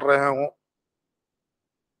अध्यक्षता कर रहे हों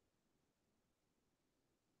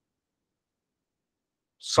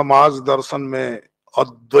समाज दर्शन में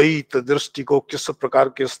अद्वैत दृष्टि को किस प्रकार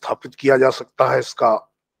के स्थापित किया जा सकता है इसका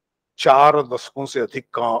 4 दशकों से अधिक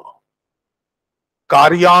का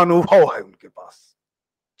कार्यानुभव है उनके पास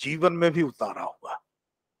जीवन में भी उतारा हुआ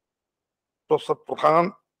तो सब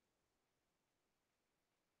प्रधान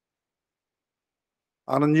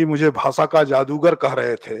आनंद जी मुझे भाषा का जादूगर कह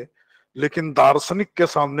रहे थे लेकिन दार्शनिक के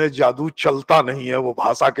सामने जादू चलता नहीं है वो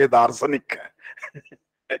भाषा के दार्शनिक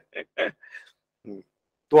है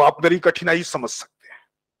तो आप मेरी कठिनाई समझ सकते हैं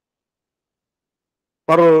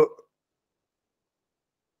पर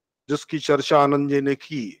जिसकी चर्चा आनंद जी ने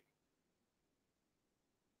की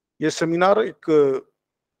ये सेमिनार एक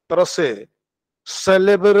तरह से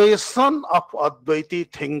celebration of अद्वैती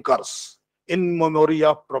thinkers in memory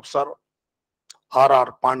of professor are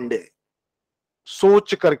Pandey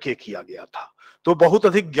सोच करके किया गया था तो बहुत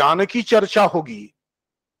अधिक ज्ञान की चर्चा होगी,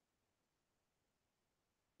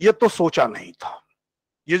 ये तो सोचा नहीं था।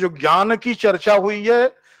 ये जो ज्ञान की चर्चा हुई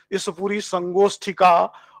है, इस पूरी संगोष्ठी का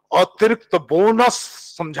अतिरिक्त बोनस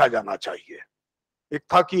समझा जाना चाहिए। एक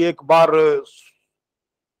था कि एक बार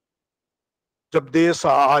जब देश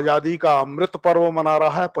आजादी का अमृत पर्व मना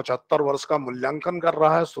रहा है, 75 वर्ष का मूल्यांकन कर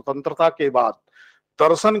रहा है स्वतंत्रता के बाद,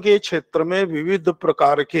 दर्शन के क्षेत्र में विविध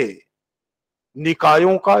प्रकार के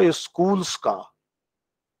निकायों का, स्कूल्स का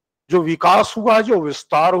जो विकास हुआ, जो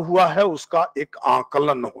विस्तार हुआ है, उसका एक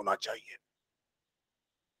आकलन होना चाहिए।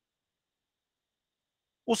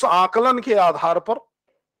 उस आकलन के आधार पर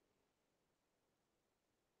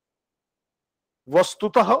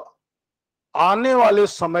वस्तुतः आने वाले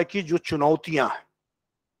समय की जो चुनौतियां हैं,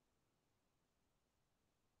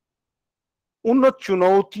 उन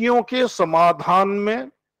चुनौतियों के समाधान में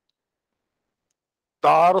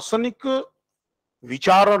दार्शनिक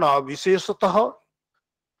विचारणा, विशेषतः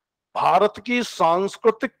भारत की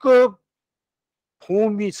सांस्कृतिक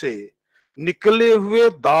भूमि से निकले हुए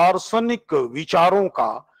दार्शनिक विचारों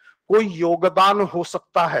का कोई योगदान हो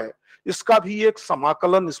सकता है, इसका भी एक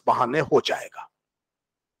समाकलन इस बहाने हो जाएगा।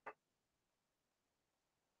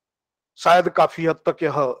 शायद काफी हद तक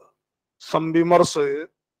यह संविमर्श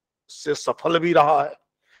से सफल भी रहा है।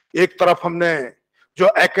 एक तरफ हमने जो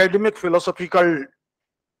एकेडमिक फिलोसॉफिकल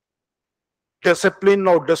डिसिप्लिन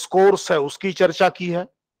और डिस्कोर्स है उसकी चर्चा की है,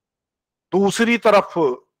 दूसरी तरफ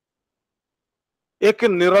एक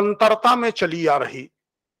निरंतरता में चली आ रही,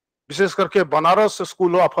 विशेष करके बनारस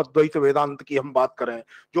स्कूल ऑफ अद्वैत वेदांत की हम बात करें,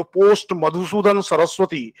 जो पोस्ट मधुसूदन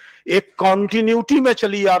सरस्वती एक कॉन्टिन्यूटी में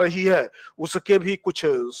चली आ रही है, उसके भी कुछ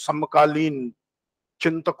समकालीन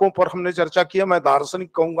चिंतकों पर हमने चर्चा की है। मैं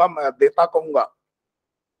दार्शनिक कहूंगा, मैं अद्वैता कहूंगा,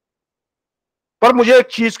 पर मुझे एक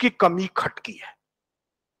चीज की कमी खटकी है,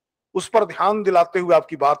 उस पर ध्यान दिलाते हुए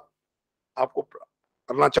आपकी बात आपको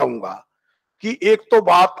करना चाहूंगा कि एक तो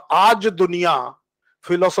बात, आज दुनिया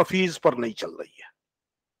फिलोसफीज पर नहीं चल रही है।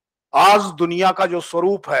 आज दुनिया का जो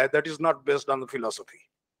स्वरूप है, that is not based on philosophy.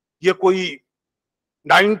 ये कोई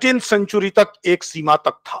 19th सेंचुरी तक एक सीमा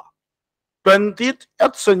तक था,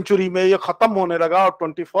 20th सेंचुरी में ये खत्म होने लगा और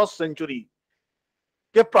 21st सेंचुरी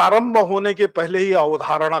के प्रारंभ होने के पहले ही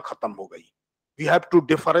अवधारणा खत्म हो गई। We have to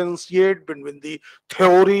differentiate between the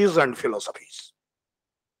theories and philosophies.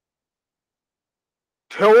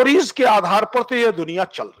 Theories के आधार पर तो यह दुनिया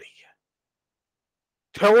चल रही है।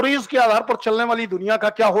 थ्योरीज के आधार पर चलने वाली दुनिया का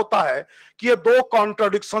क्या होता है कि ये दो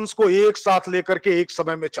कॉन्ट्राडिक्शंस को एक साथ लेकर के एक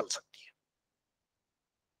समय में चल सकती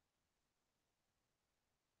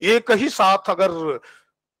है। एक ही साथ अगर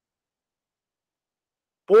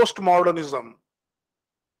पोस्ट मॉडर्निज्म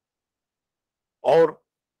और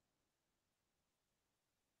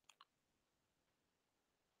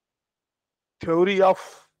theory of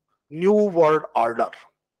new world order,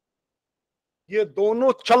 ये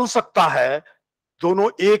दोनों चल सकता है, दोनों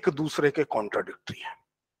एक दूसरे के कॉन्ट्राडिक्टरी हैं।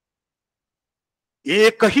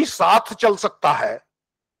 एक ही साथ चल सकता है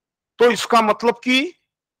तो इसका मतलब कि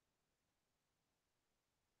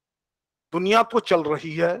दुनिया तो चल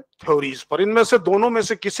रही है थ्योरीज पर। इनमें से दोनों में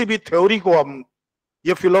से किसी भी थ्योरी को हम,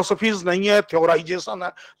 ये फिलोसफीज नहीं है, थ्योराइजेशन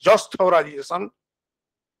है, जस्ट थ्योराइजेशन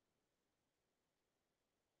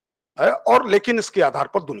है, और लेकिन इसके आधार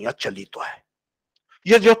पर दुनिया चली तो है।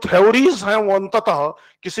 ये जो थ्योरीज हैं वो अंततः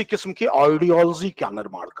किसी किस्म की आइडियोलॉजी का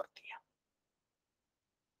निर्माण करती है।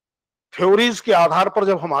 थ्योरीज के आधार पर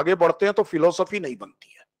जब हम आगे बढ़ते हैं तो फिलोसफी नहीं बनती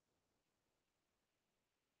है,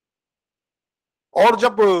 और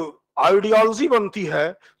जब आइडियोलॉजी बनती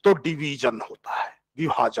है तो डिवीजन होता है,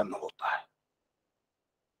 विभाजन होता है।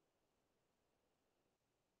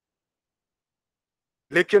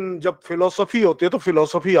 लेकिन जब फिलोसफी होती है तो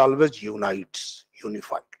फिलोसफी ऑलवेज यूनाइट्स,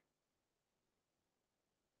 यूनिफाइड।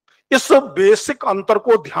 इस बेसिक अंतर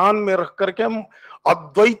को ध्यान में रख करके हम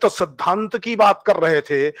अद्वैत सिद्धांत की बात कर रहे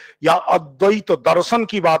थे या अद्वैत दर्शन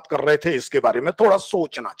की बात कर रहे थे, इसके बारे में थोड़ा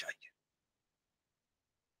सोचना चाहिए।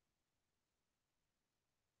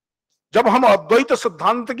 जब हम अद्वैत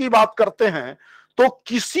सिद्धांत की बात करते हैं तो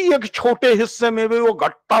किसी एक छोटे हिस्से में भी वो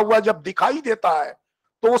घटता हुआ जब दिखाई देता है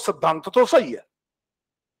तो वो सिद्धांत तो सही है।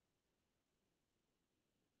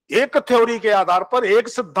 एक थ्योरी के आधार पर, एक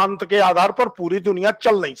सिद्धांत के आधार पर पूरी दुनिया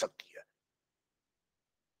चल नहीं सकती है,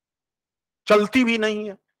 चलती भी नहीं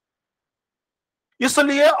है।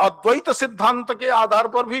 इसलिए अद्वैत सिद्धांत के आधार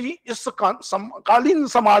पर भी इस समकालीन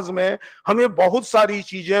समाज में हमें बहुत सारी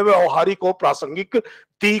चीजें व्यवहारिक और प्रासंगिक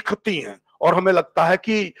दिखती हैं और हमें लगता है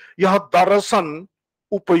कि यह दर्शन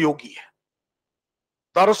उपयोगी है।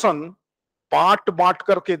 दर्शन बांट बांट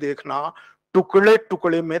करके देखना, टुकड़े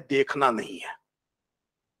टुकड़े में देखना नहीं है।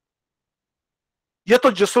 ये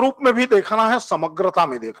तो जिस रूप में भी देखना है, समग्रता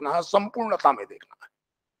में देखना है, संपूर्णता में देखना है।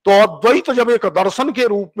 तो अद्वैत जब एक दर्शन के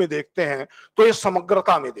रूप में देखते हैं तो ये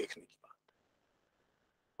समग्रता में देखने की बात।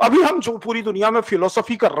 अभी हम जो पूरी दुनिया में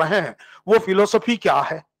फिलोसफी कर रहे हैं, वो फिलोसफी क्या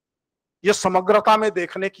है? ये समग्रता में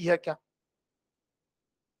देखने की है क्या,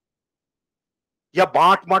 या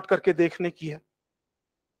बांट बांट करके देखने की है?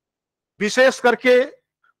 विशेष करके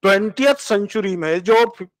 20th सेंचुरी में जो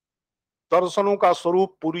दर्शनों का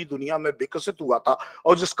स्वरूप पूरी दुनिया में विकसित हुआ था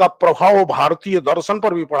और जिसका प्रभाव भारतीय दर्शन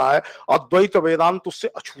पर भी पड़ा है, अद्वैत वेदांत उससे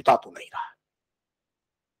अछूता तो नहीं रहा है।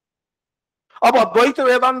 अब अद्वैत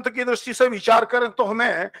वेदांत की दृष्टि से विचार करें तो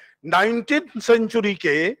हमें 19th सेंचुरी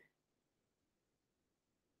के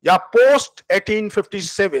या पोस्ट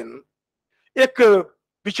 1857 एक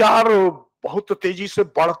विचार बहुत तेजी से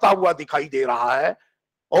बढ़ता हुआ दिखाई दे रहा है,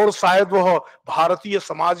 और शायद वह भारतीय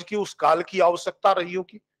समाज की उस काल की आवश्यकता रही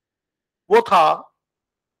होगी। वो था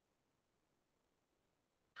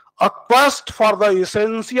a quest for the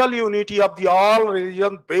essential unity of the all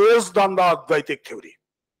religion based on the Advaitic theory।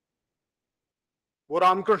 वो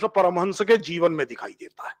रामकृष्ण परमहंस के जीवन में दिखाई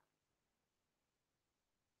देता है,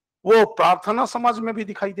 वो प्रार्थना समाज में भी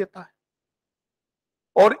दिखाई देता है,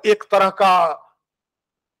 और एक तरह का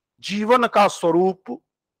जीवन का स्वरूप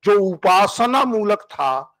जो उपासना मूलक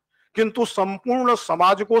था किंतु संपूर्ण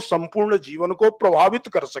समाज को, संपूर्ण जीवन को प्रभावित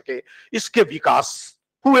कर सके, इसके विकास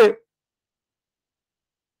हुए।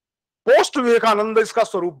 पोस्ट विवेकानंद इसका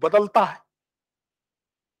स्वरूप बदलता है।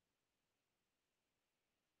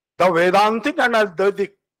 The वेदांतिक and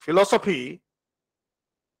अद्वैतिक philosophy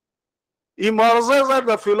emerges as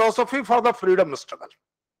the philosophy for the freedom struggle।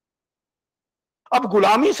 अब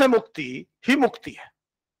गुलामी से मुक्ति ही मुक्ति है।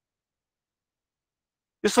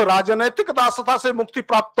 इस राजनैतिक दासता से मुक्ति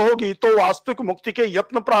प्राप्त होगी तो वास्तविक मुक्ति के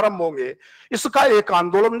यत्न प्रारंभ होंगे, इसका एक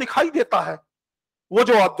आंदोलन दिखाई देता है। वो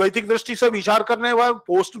जो अद्वैतिक दृष्टि से विचार करने वाले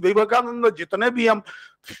पोस्ट विवेकानंद, जितने भी हम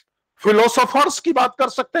फिलोसोफर्स की बात कर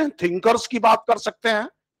सकते हैं, थिंकर्स की बात कर सकते हैं,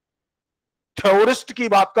 थ्योरिस्ट की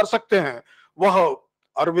बात कर सकते हैं, वह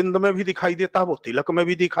अरविंद में भी दिखाई देता है, वो तिलक में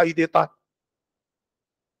भी दिखाई देता है,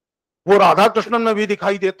 वो राधा कृष्णन में भी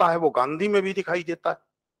दिखाई देता है, वो गांधी में भी दिखाई देता है।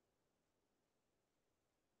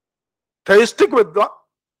 थेइस्टिक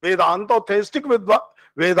वेदांत और थेइस्टिक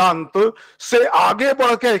वेदांत से आगे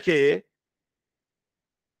बढ़ के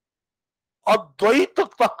अद्वैत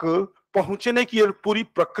तक पहुंचने की पूरी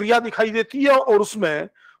प्रक्रिया दिखाई देती है, और उसमें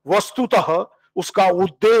वस्तुतः उसका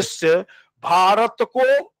उद्देश्य भारत को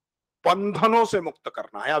बंधनों से मुक्त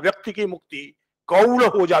करना है। व्यक्ति की मुक्ति गौण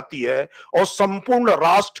हो जाती है और संपूर्ण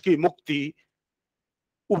राष्ट्र की मुक्ति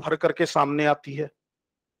उभर करके सामने आती है।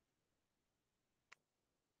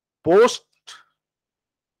 पोस्ट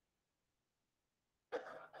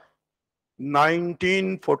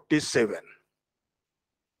 1947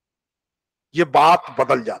 ये बात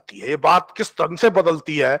बदल जाती है। ये बात किस ढंग से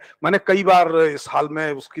बदलती है, मैंने कई बार इस हाल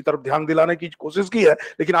में उसकी तरफ ध्यान दिलाने की कोशिश की है,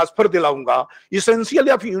 लेकिन आज फिर दिलाऊंगा। Essential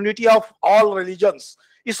of unity of all religions,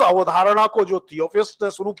 इस अवधारणा को जो थियोफिस्ट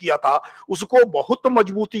ने शुरू किया था, उसको बहुत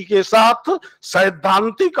मजबूती के साथ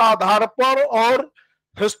सैद्धांतिक आधार पर और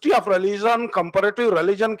history of religion, comparative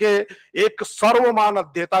religion के एक सर्वमान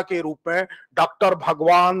अध्येता के रूप में डॉक्टर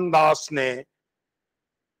भगवान दास ने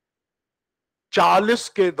 40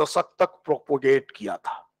 के दशक तक प्रोपोगेट किया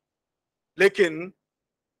था। लेकिन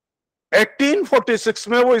 1846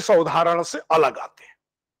 में वो इस अवधारणा से अलग आते हैं,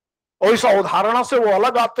 और इस अवधारणा से वो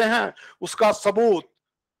अलग आते हैं उसका सबूत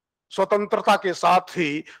स्वतंत्रता के साथ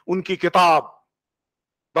ही उनकी किताब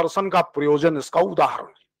दर्शन का प्रयोजन इसका उदाहरण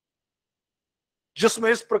है,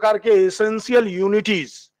 जिसमें इस प्रकार के एसेंशियल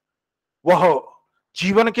यूनिटीज वह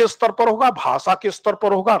जीवन के स्तर पर होगा, भाषा के स्तर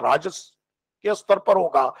पर होगा, राजस्व के स्तर पर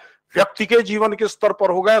होगा, व्यक्ति के जीवन के स्तर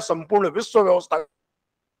पर होगा, संपूर्ण विश्व व्यवस्था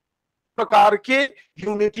प्रकार के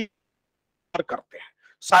यूनिटी करते हैं।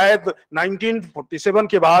 शायद 1947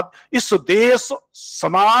 के बाद इस देश,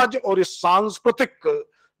 समाज और इस सांस्कृतिक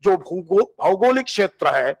जो भौगोलिक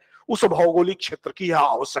क्षेत्र है, उस भौगोलिक क्षेत्र की यह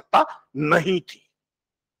आवश्यकता नहीं थी।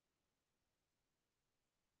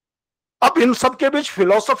 अब इन सब के बीच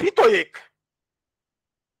फिलॉसफी तो एक है,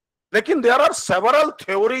 लेकिन there are several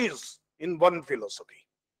theories in one philosophy.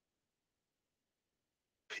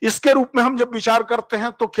 इसके रूप में हम जब विचार करते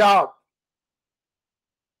हैं तो क्या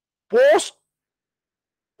पोस्ट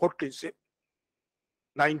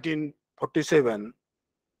 1947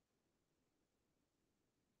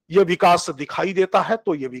 यह विकास दिखाई देता है,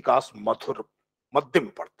 तो यह विकास मध्यम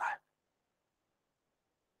पड़ता है,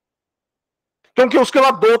 क्योंकि उसके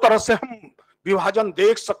बाद दो तरह से हम विभाजन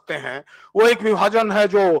देख सकते हैं। वो एक विभाजन है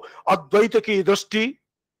जो अद्वैत की दृष्टि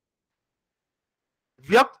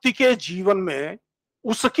व्यक्ति के जीवन में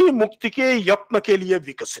उसकी मुक्ति के यत्न के लिए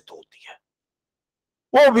विकसित होती है।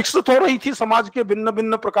 वो विकसित हो रही थी समाज के भिन्न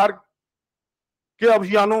भिन्न प्रकार के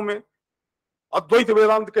अभियानों में। अद्वैत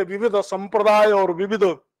वेदांत के विविध संप्रदाय और विविध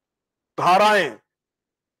धाराएं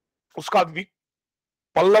उसका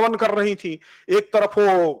पल्लवन कर रही थी। एक तरफ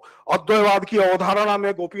वो अद्वैतवाद की अवधारणा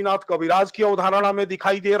में गोपीनाथ कविराज की अवधारणा में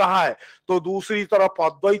दिखाई दे रहा है, तो दूसरी तरफ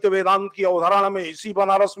अद्वैत वेदांत की अवधारणा में इसी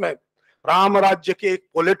बनारस में राम राज्य के एक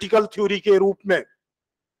पॉलिटिकल थ्योरी के रूप में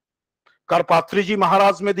करपात्री जी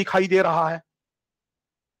महाराज में दिखाई दे रहा है।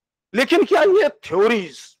 लेकिन क्या ये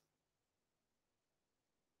थ्योरीज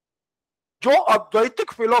जो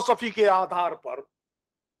अद्वैतिक फिलॉसफी के आधार पर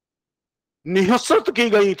निःसृत की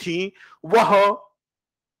गई थी, वह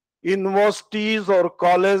यूनिवर्सिटीज और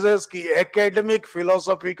कॉलेजेस की एकेडमिक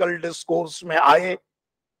फिलोसॉफिकल डिस्कोर्स में आए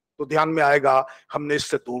तो ध्यान में आएगा हमने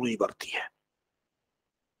इससे दूरी बरती है।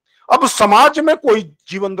 अब समाज में कोई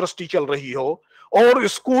जीवन दृष्टि चल रही हो और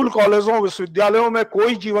स्कूल कॉलेजों विश्वविद्यालयों में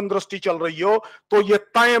कोई जीवन दृष्टि चल रही हो, तो ये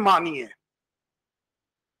तय मानिए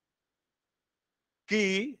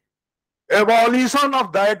कि evolution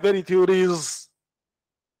of that very theory is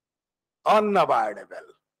unavoidable,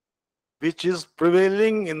 which is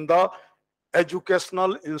prevailing in the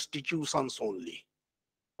educational institutions only.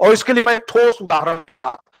 और इसके लिए मैं ठोस उदाहरण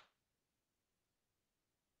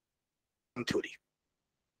थ्योरी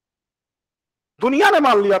दुनिया ने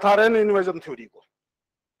मान लिया था रेन इन्वेजन थ्योरी को।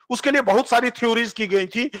 उसके लिए बहुत सारी थ्योरीज की गई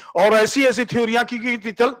थी और ऐसी ऐसी थ्योरियां की गई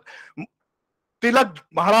थी। तिलक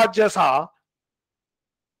महाराज जैसा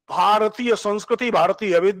भारतीय संस्कृति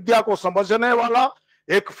भारतीय विद्या को समझने वाला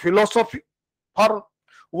एक फिलोसोफर,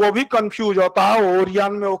 वो भी कंफ्यूज होता है।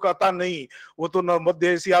 ओरियन में वो कहता नहीं, वो तो न मध्य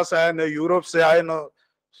एशिया से आए, न यूरोप से आए, न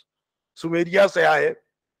सुमेरिया से आए,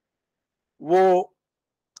 वो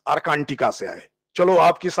आर्कांटिका से आए। चलो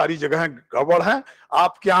आपकी सारी जगह गड़बड़ है,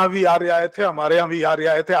 आपके यहाँ भी आर्य आए थे, हमारे यहाँ भी आर्य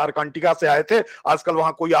आए थे, आर्कांटिका से आए थे। आजकल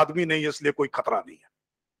वहां कोई आदमी नहीं है, इसलिए कोई खतरा नहीं है।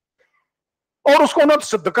 और उसको न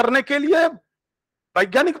सिद्ध करने के लिए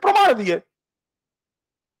वैज्ञानिक प्रमाण दिए।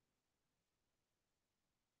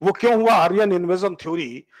 वो क्यों हुआ? आर्यन इन्वेजन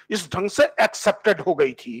थ्योरी इस ढंग से एक्सेप्टेड हो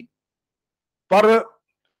गई थी, पर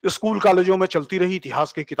स्कूल कॉलेजों में चलती रही,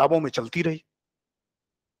 इतिहास की किताबों में चलती रही।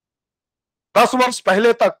 10 वर्ष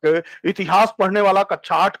पहले तक इतिहास पढ़ने वाला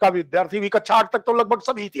कक्षा 8 का विद्यार्थी भी, कक्षा 8 तक तो लगभग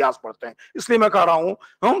सभी इतिहास पढ़ते हैं, इसलिए मैं कह रहा हूं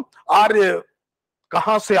हम आर्य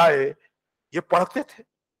कहां से आए ये पढ़ते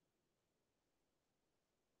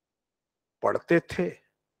थे,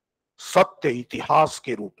 सत्य इतिहास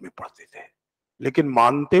के रूप में पढ़ते थे, लेकिन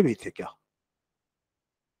मानते भी थे क्या?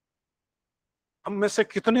 हम में से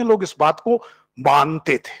कितने लोग इस बात को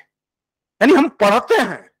मानते थे? यानी हम पढ़ते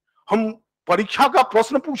हैं, हम परीक्षा का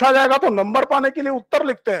प्रश्न पूछा जाएगा तो नंबर पाने के लिए उत्तर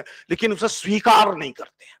लिखते हैं, लेकिन उसे स्वीकार नहीं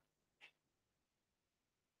करते हैं।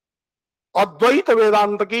 अद्वैत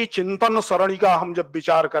वेदांत की चिंतन सरणी का हम जब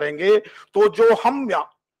विचार करेंगे तो जो हम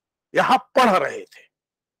यहां पढ़ रहे थे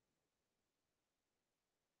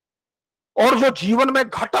और जो जीवन में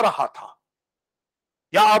घट रहा था,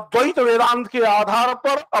 या अद्वैत वेदांत के आधार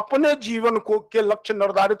पर अपने जीवन को के लक्ष्य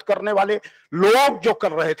निर्धारित करने वाले लोग जो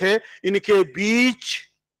कर रहे थे, इनके बीच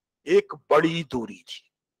एक बड़ी दूरी थी।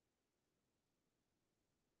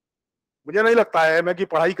 मुझे नहीं लगता है मैं कि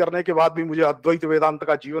पढ़ाई करने के बाद भी मुझे अद्वैत वेदांत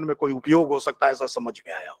का जीवन में कोई उपयोग हो सकता है, ऐसा समझ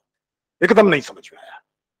में आया हो। एकदम नहीं समझ में आया।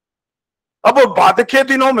 अब बाद के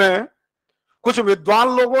दिनों में कुछ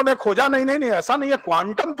विद्वान लोगों ने खोजा, नहीं ऐसा नहीं है,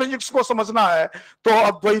 क्वांटम फिजिक्स को समझना है तो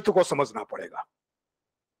अद्वैत को समझना पड़ेगा।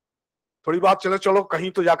 थोड़ी बात चलो कहीं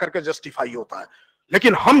तो जाकर के जस्टिफाई होता है,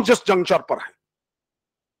 लेकिन हम जिस जंक्चर पर हैं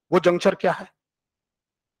वो जंक्चर क्या है?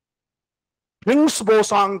 हिग्स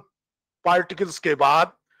बोसॉन पार्टिकल्स के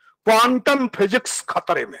बाद क्वांटम फिजिक्स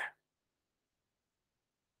खतरे में है।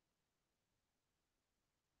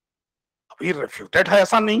 अभी रेफ्यूटेड है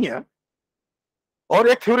ऐसा नहीं है, और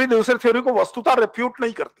एक थ्योरी दूसरे थ्योरी को वस्तुतः रेफ्यूट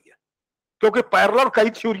नहीं करती है, क्योंकि पैरेलल कई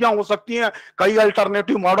थ्योरियां हो सकती हैं, कई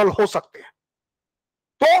अल्टरनेटिव मॉडल हो सकते हैं।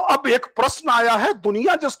 तो अब एक प्रश्न आया है,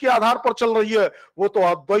 दुनिया जिसके आधार पर चल रही है वो तो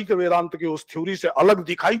अद्वैत वेदांत की उस थ्योरी से अलग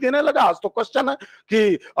दिखाई देने लगा। आज तो क्वेश्चन है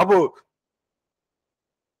कि अब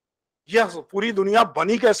यह पूरी दुनिया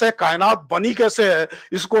बनी कैसे, कायनात बनी कैसे है,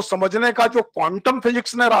 इसको समझने का जो क्वांटम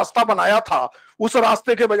फिजिक्स ने रास्ता बनाया था, उस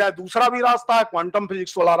रास्ते के बजाय दूसरा भी रास्ता है। क्वांटम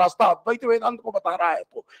फिजिक्स वाला रास्ता अद्वैत वेदांत को बता रहा है,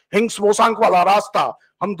 तो हिग्स बोसॉन वाला रास्ता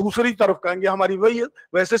हम दूसरी तरफ कहेंगे हमारी वही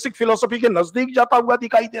वैशेषिक फिलोसफी के नजदीक जाता हुआ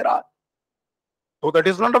दिखाई दे रहा है। तो that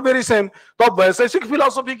is not a very same. तो अब वैशेषिक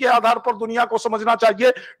फिलोसफी के आधार पर दुनिया को समझना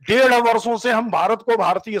चाहिए। 1.5 वर्षों से हम भारत को,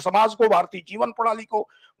 भारतीय समाज को, भारतीय जीवन प्रणाली को,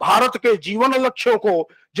 भारत के जीवन लक्ष्यों को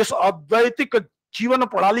जिस अद्वैतिक जीवन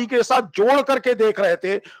प्रणाली के साथ जोड़ करके देख रहे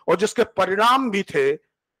थे और जिसके परिणाम भी थे,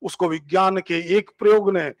 उसको विज्ञान के एक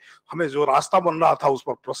प्रयोग ने हमें जो रास्ता बन रहा था उस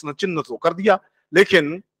पर प्रश्न चिन्ह तो कर दिया,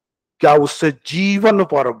 लेकिन क्या उससे जीवन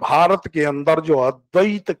पर भारत के अंदर जो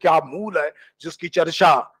अद्वैत क्या मूल है, जिसकी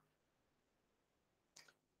चर्चा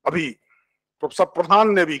अभी प्रोफेसर प्रधान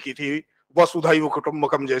ने भी की थी, वसुधैव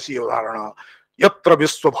कुटुंबकम जैसी अवधारणा, यत्र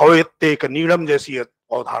विश्व भवेत्येक नीड़म जैसी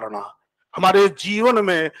अवधारणा, हमारे जीवन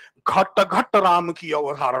में घट घट राम की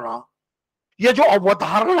अवधारणा, ये जो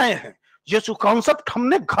अवधारणाएं हैं, ये जो कॉन्सेप्ट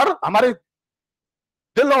हमने घर हमारे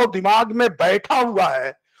दिल और दिमाग में बैठा हुआ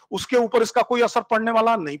है, उसके ऊपर इसका कोई असर पड़ने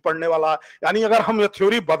वाला नहीं पड़ने वाला। यानी अगर हम ये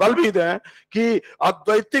थ्योरी बदल भी दें कि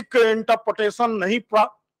अद्वैतिक इंटरप्रिटेशन नहीं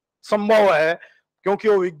संभव है क्योंकि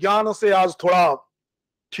वो विज्ञान से आज थोड़ा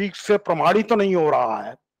ठीक से प्रमाणित तो नहीं हो रहा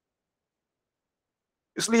है,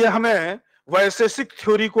 इसलिए हमें वैशेषिक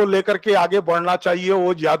थ्योरी को लेकर के आगे बढ़ना चाहिए।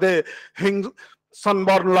 वो ज्यादा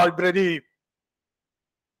हिंगसनबर्ग लाइब्रेरी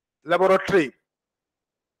लेबोरेटरी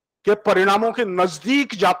के परिणामों के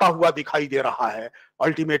नजदीक जाता हुआ दिखाई दे रहा है।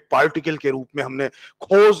 अल्टीमेट पार्टिकल के रूप में हमने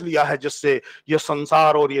खोज लिया है जिससे ये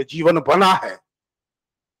संसार और ये जीवन बना है,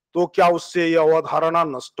 तो क्या उससे यह अवधारणा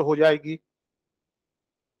नष्ट हो जाएगी?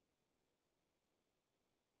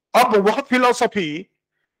 अब वह फिलॉसफी,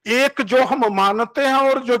 एक जो हम मानते हैं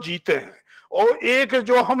और जो जीते हैं, और एक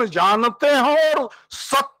जो हम जानते हैं और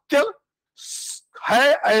सत्य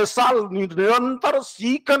है ऐसा निरंतर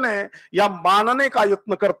सीखने या मानने का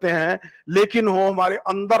यत्न करते हैं, लेकिन वो हमारे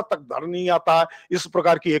अंदर तक धर नहीं आता, इस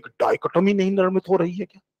प्रकार की एक डायकोटोमी नहीं निर्मित हो रही है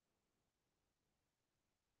क्या?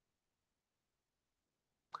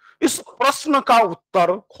 इस प्रश्न का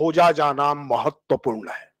उत्तर खोजा जाना महत्वपूर्ण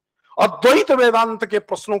है। अद्वैत वेदांत के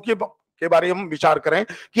प्रश्नों के बारे में हम विचार करें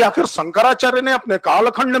कि आखिर शंकराचार्य ने अपने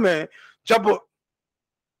कालखंड में जब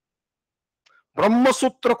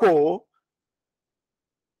ब्रह्मसूत्र को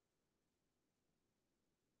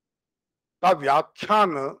का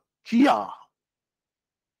व्याख्यान किया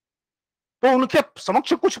तो उनके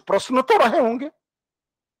समक्ष कुछ प्रश्न तो रहे होंगे,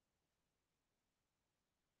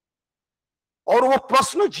 और वो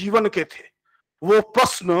प्रश्न जीवन के थे, वो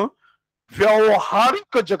प्रश्न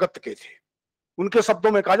व्यवहारिक जगत के थे। उनके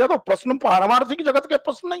शब्दों में कहा जाए तो प्रश्न पारमार्थिक जगत के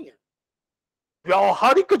प्रश्न नहीं है,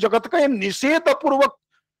 व्यवहारिक जगत का निषेध पूर्वक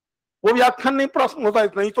वो व्याख्यान नहीं प्रश्न होता।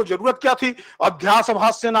 नहीं तो जरूरत क्या थी अध्यास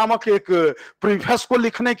भाष्य नामक एक प्रीफेस को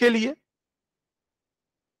लिखने के लिए?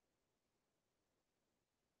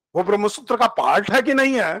 वो ब्रह्मसूत्र का पार्ट है कि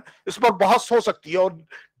नहीं है, इस पर बहस हो सकती है और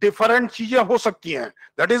डिफरेंट चीजें हो सकती हैं।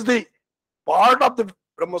 That is the part of the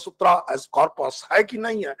Brahmasutra as corpus, है कि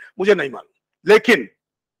नहीं है मुझे नहीं मालूम, लेकिन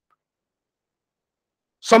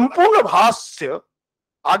संपूर्ण भाष्य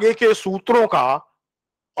आगे के सूत्रों का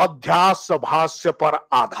अध्यास भाष्य पर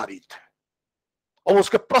आधारित है। और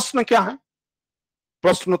उसके प्रश्न क्या है?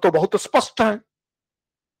 प्रश्न तो बहुत स्पष्ट है।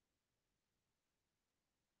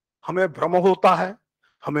 हमें भ्रम होता है,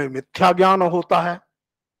 हमें मिथ्या ज्ञान होता है,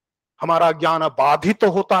 हमारा ज्ञान बाधित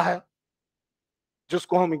होता है,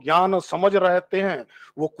 जिसको हम ज्ञान समझ रहते हैं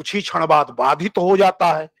वो कुछ ही क्षण बाद बाधित हो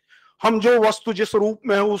जाता है। हम जो वस्तु जिस रूप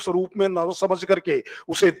में है उस रूप में न समझ करके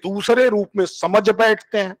उसे दूसरे रूप में समझ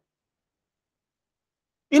बैठते हैं।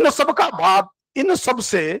 इन सब का बाद, इन सब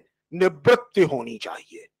से निवृत्ति होनी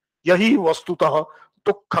चाहिए। यही वस्तुतः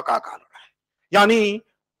दुख का कारण है। यानी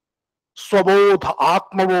स्वबोध,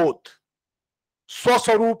 आत्मबोध,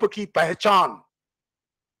 स्वस्वरूप की पहचान,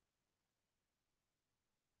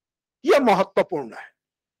 यह महत्वपूर्ण है।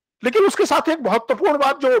 लेकिन उसके साथ एक महत्वपूर्ण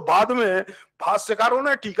बात जो बाद में भाष्यकारों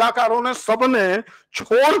ने, टीकाकारों ने, सबने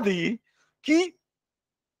छोड़ दी कि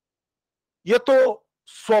यह तो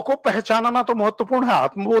स्व को पहचानना तो महत्वपूर्ण है,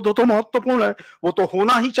 आत्मबोध तो महत्वपूर्ण है, वो तो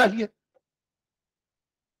होना ही चाहिए,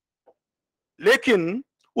 लेकिन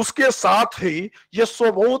उसके साथ ही यह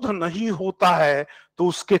स्वबोध नहीं होता है तो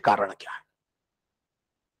उसके कारण क्या है?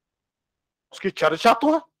 उसकी चर्चा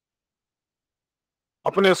तो है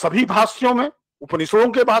अपने सभी भाष्यों में, उपनिषदों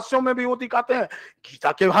के भाष्यों में भी वो दिखाते हैं,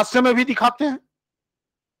 गीता के भाष्य में भी दिखाते हैं।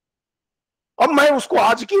 अब मैं उसको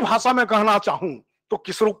आज की भाषा में कहना चाहूं तो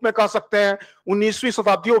किस रूप में कह सकते हैं? 19वीं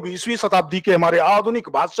शताब्दी और 20वीं शताब्दी के हमारे आधुनिक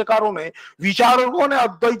भाष्यकारों ने, विचारकों ने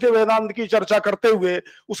अद्वैत वेदांत की चर्चा करते हुए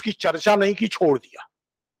उसकी चर्चा नहीं की, छोड़ दिया।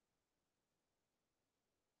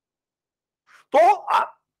 तो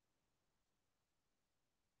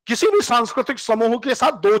किसी भी सांस्कृतिक समूह के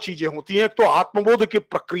साथ दो चीजें होती हैं, एक तो आत्मबोध की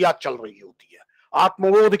प्रक्रिया चल रही होती है,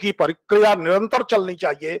 आत्मबोध की प्रक्रिया निरंतर चलनी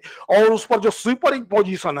चाहिए, और उस पर जो सुपर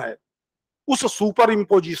इंपोजिशन है उस सुपर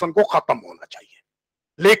इंपोजिशन को खत्म होना चाहिए।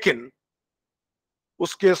 लेकिन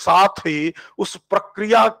उसके साथ ही, उस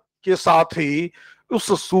प्रक्रिया के साथ ही,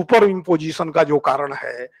 उस सुपर इंपोजिशन का जो कारण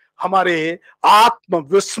है, हमारे आत्म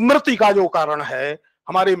विस्मृति का जो कारण है,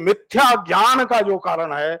 हमारे मिथ्या ज्ञान का जो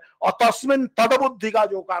कारण है और तस्मिन तदबुद्धि का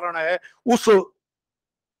जो कारण है, उस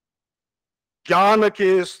ज्ञान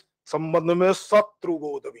के संबंध में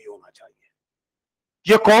शत्रुबोध भी होना चाहिए।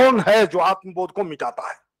 ये कौन है जो आत्मबोध को मिटाता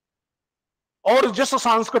है? और जिस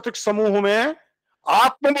सांस्कृतिक समूह में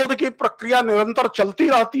आत्मबोध की प्रक्रिया निरंतर चलती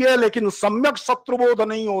रहती है लेकिन सम्यक शत्रुबोध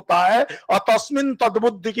नहीं होता है और तस्मिन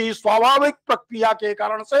तद्बुद्धि की स्वाभाविक प्रक्रिया के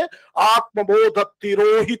कारण से आत्मबोध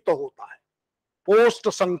तिरोहित होता है। पोस्ट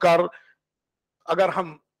संकर, अगर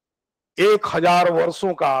हम 1000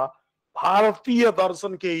 वर्षों का भारतीय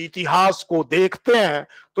दर्शन के इतिहास को देखते हैं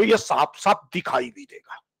तो यह साफ साफ दिखाई भी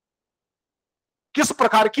देगा किस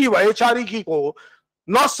प्रकार की वैचारिकी को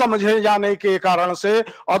न समझे जाने के कारण से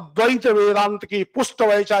अद्वैत वेदांत की पुष्ट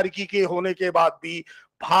वैचारिकी के होने के बाद भी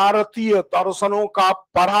भारतीय दर्शनों का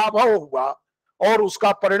पराभव हुआ और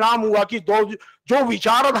उसका परिणाम हुआ कि जो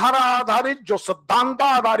विचारधारा आधारित, जो सिद्धांत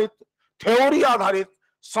आधारित, थ्योरी आधारित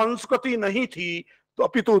संस्कृति नहीं थी तो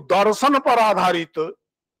अपितु दर्शन पर आधारित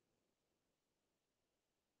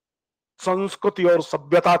संस्कृति और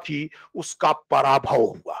सभ्यता थी, उसका पराभव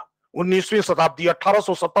हुआ। 19वीं शताब्दी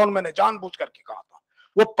 1857 मैंने जानबूझ करके कहा था,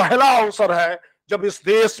 वो पहला अवसर है जब इस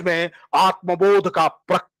देश में आत्मबोध का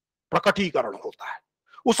प्रकटीकरण होता है।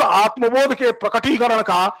 उस आत्मबोध के प्रकटीकरण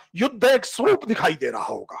का युद्ध एक स्वरूप दिखाई दे रहा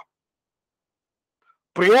होगा।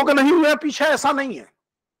 प्रयोग नहीं हुए पीछे, ऐसा नहीं है।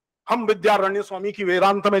 हम विद्यारण्य स्वामी की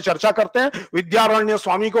वेदांत में चर्चा करते हैं, विद्यारण्य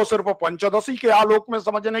स्वामी को सिर्फ पंचदशी के आलोक में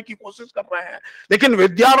समझने की कोशिश कर रहे हैं, लेकिन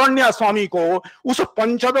विद्यारण्य स्वामी को उस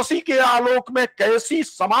पंचदशी के आलोक में कैसी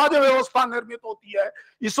समाज व्यवस्था निर्मित होती है,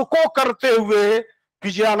 इसको करते हुए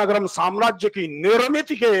विजयनगरम साम्राज्य की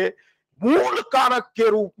निर्मित के मूल कारक के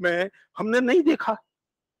रूप में हमने नहीं देखा।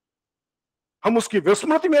 हम उसकी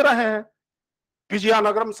विस्मृति में रहे हैं।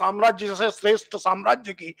 विजयनगरम साम्राज्य जैसे श्रेष्ठ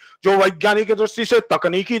साम्राज्य की जो वैज्ञानिक दृष्टि से,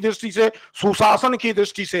 तकनीकी दृष्टि से, सुशासन की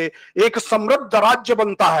दृष्टि से एक समृद्ध राज्य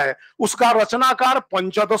बनता है, उसका रचनाकार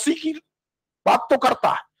पंचदशी की बात तो करता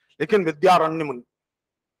है, लेकिन विद्यारण्य मुनि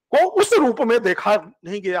को उस रूप में देखा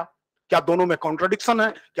नहीं गया। क्या दोनों में कॉन्ट्रडिक्शन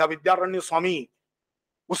है? क्या विद्यारण्य स्वामी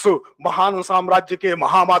उस महान साम्राज्य के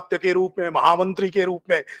महामात्य के रूप में, महामंत्री के रूप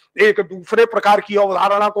में एक दूसरे प्रकार की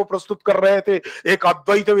अवधारणा को प्रस्तुत कर रहे थे, एक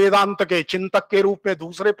अद्वैत वेदांत के चिंतक के रूप में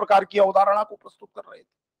दूसरे प्रकार की अवधारणा को प्रस्तुत कर रहे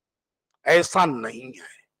थे? ऐसा नहीं है।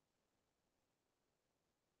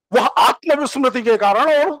 वह आत्मविस्मृति के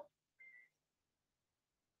कारण और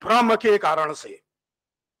भ्रम के कारण से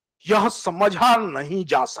यह समझा नहीं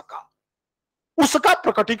जा सका। उसका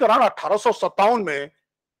प्रकटीकरण 1857 में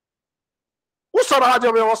उस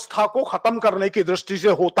राज्य व्यवस्था को खत्म करने की दृष्टि से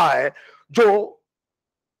होता है जो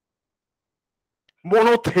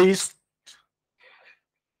मोनोथेइस्ट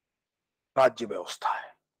राज्य व्यवस्था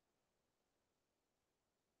है,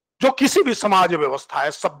 जो किसी भी समाज व्यवस्था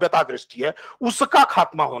है, सभ्यता दृष्टि है, उसका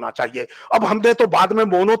खात्मा होना चाहिए। अब हमने तो बाद में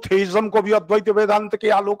मोनोथेइज्म को भी अद्वैत वेदांत के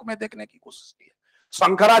आलोक में देखने की कोशिश की है।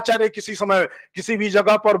 शंकराचार्य किसी समय किसी भी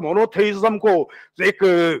जगह पर मोनोथेइज्म को एक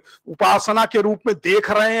उपासना के रूप में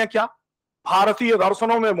देख रहे हैं क्या? भारतीय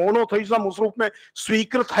दर्शनों में मोनोथेइज्म उस रूप में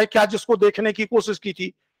स्वीकृत है क्या जिसको देखने की कोशिश की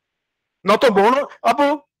थी? न तो अब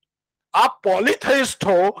आप पॉलीथेइस्ट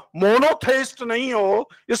हो, मोनोथेइस्ट नहीं हो,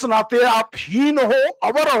 इस नाते आप हीन हो,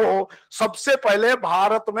 अवर हो। सबसे पहले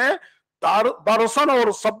भारत में दर्शन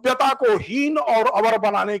और सभ्यता को हीन और अवर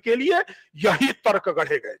बनाने के लिए यही तर्क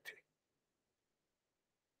गढ़े गए थे।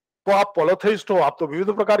 तो आप पॉलीथेइस्ट हो, आप तो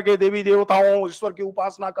विविध प्रकार के देवी देवताओं, ईश्वर की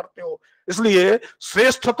उपासना करते हो, इसलिए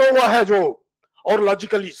श्रेष्ठ तो वह है जो, और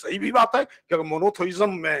लॉजिकली सही भी बात है कि मोनोथेइज्म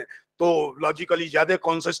में तो लॉजिकली ज्यादा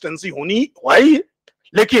कंसिस्टेंसी होनी है,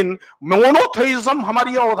 लेकिन मोनोथेइज्म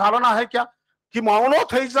हमारी अवधारणा है क्या कि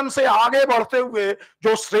मोनोथेइज्म से आगे बढ़ते हुए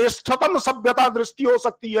जो श्रेष्ठतम सभ्यता दृष्टि हो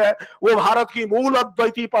सकती है वो भारत की मूल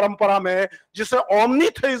अद्वैती परंपरा में, जिसे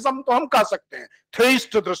ओमनीथेइज्म तो हम कह सकते हैं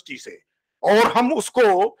थेइस्ट दृष्टि से, और हम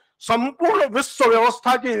उसको संपूर्ण विश्व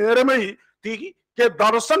व्यवस्था की निर्मित के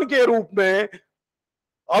दर्शन के रूप में,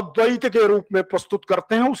 अद्वैत के रूप में प्रस्तुत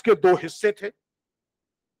करते हैं। उसके दो हिस्से थे।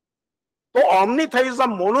 तो ओमनीथेइज्म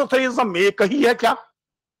मोनोथेइज्म एक ही है क्या?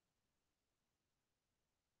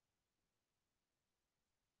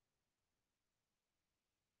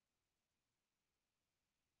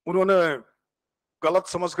 उन्होंने गलत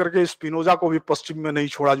समझ करके स्पिनोजा को भी पश्चिम में नहीं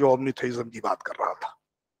छोड़ा जो ओमनीथेइज्म की बात कर रहा था,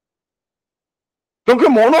 क्योंकि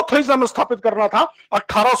मोनोथेइज्म स्थापित करना था।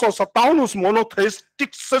 1857 उस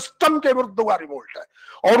मोनोथेइस्टिक सिस्टम के विरुद्ध हुआ रिवोल्ट है,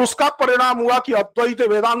 और उसका परिणाम हुआ कि अद्वैत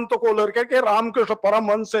वेदांत को लेकर के रामकृष्ण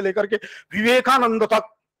परमहंस से लेकर के विवेकानंद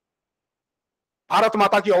तक भारत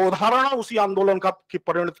माता की अवधारणा उसी आंदोलन की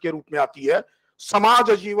परिणति के रूप में आती है।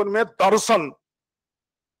 समाज जीवन में दर्शन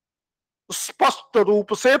स्पष्ट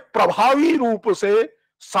रूप से, प्रभावी रूप से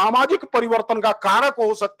सामाजिक परिवर्तन का कारक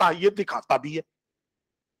हो सकता है, ये दिखाता भी है।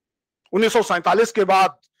 1947 के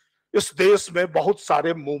बाद इस देश में बहुत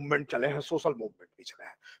सारे मूवमेंट चले हैं, सोशल मूवमेंट भी चले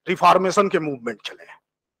हैं, रिफॉर्मेशन के मूवमेंट चले हैं।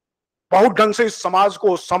 बहुत ढंग से इस समाज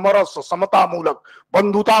को समरस, समता मूलक,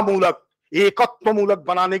 बंधुता मूलक, एकत्व मूलक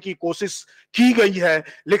बनाने की कोशिश की गई है,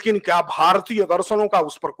 लेकिन क्या भारतीय दर्शनों का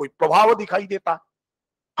उस पर कोई प्रभाव दिखाई देता है?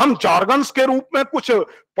 हम जार्गन्स के रूप में कुछ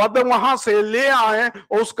पद वहां से ले आए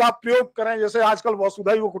और उसका प्रयोग करें, जैसे आजकल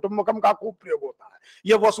वसुधैव कुटुंबकम का खूब प्रयोग होता है।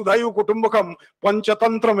 यह वसुधैव कुटुंबकम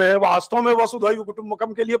पंचतंत्र में वास्तव में वसुधैव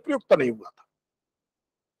कुटुंबकम के लिए प्रयुक्त नहीं हुआ था।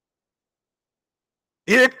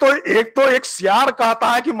 एक सियार कहता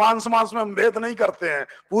है कि मांस मांस में हम भेद नहीं करते हैं,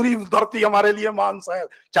 पूरी धरती हमारे लिए मांस है,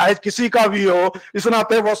 चाहे किसी का भी हो, इस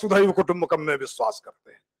नाते वसुधैव कुटुंबकम में विश्वास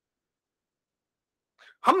करते हैं।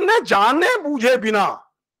 हमने जाने बूझे बिना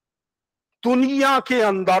दुनिया के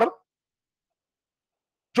अंदर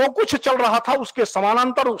जो कुछ चल रहा था उसके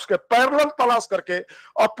समानांतर, उसके पैरेलल तलाश करके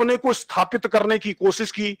अपने को स्थापित करने की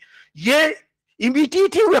कोशिश की। ये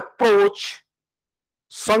इमिटेटिव अप्रोच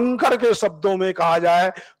शंकर के शब्दों में कहा जाए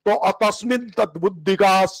तो अतस्मिन तद्बुद्धि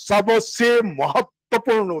का सबसे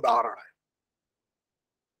महत्वपूर्ण उदाहरण है,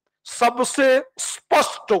 सबसे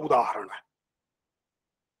स्पष्ट उदाहरण है।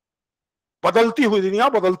 बदलती हुई दुनिया,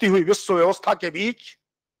 बदलती हुई विश्व व्यवस्था के बीच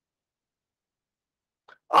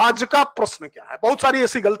आज का प्रश्न क्या है? बहुत सारी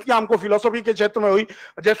ऐसी गलतियां हमको फिलोसफी के क्षेत्र में हुई,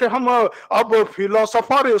 जैसे हम अब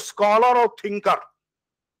फिलोसोफर, स्कॉलर और थिंकर,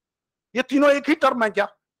 ये तीनों एक ही टर्म है क्या?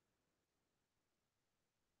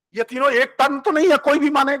 ये तीनों एक टर्म तो नहीं है, कोई भी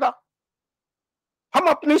मानेगा। हम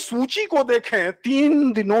अपनी सूची को देखें,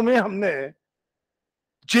 3 दिनों में हमने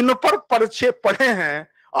जिन पर परिचय पढ़े हैं,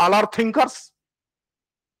 ऑल आर थिंकर्स।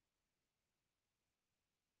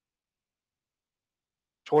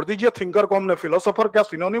 छोड़ दीजिए थिंकर को, हमने फिलोसोफर क्या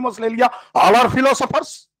सिनोनिमस ले लिया, ऑल आर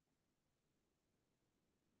फिलोसोफर्स।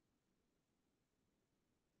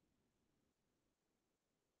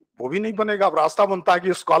 वो भी नहीं बनेगा, अब रास्ता बनता है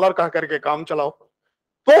कि स्कॉलर कह करके काम चलाओ।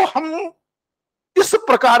 तो हम इस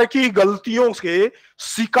प्रकार की गलतियों के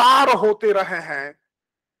शिकार होते रहे हैं,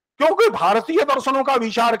 क्योंकि भारतीय दर्शनों का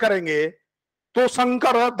विचार करेंगे तो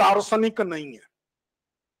शंकर दार्शनिक नहीं है,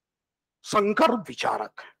 शंकर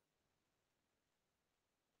विचारक है।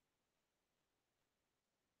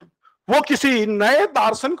 वो किसी नए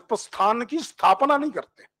दार्शनिक प्रस्थान की स्थापना नहीं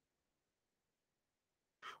करते,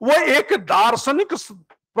 वो एक दार्शनिक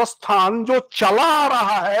प्रस्थान जो चला आ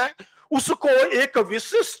रहा है उसको एक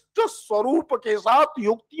विशिष्ट स्वरूप के साथ,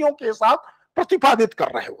 युक्तियों के साथ प्रतिपादित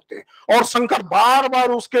कर रहे होते हैं। और शंकर बार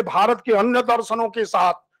बार उसके भारत के अन्य दर्शनों के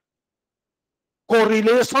साथ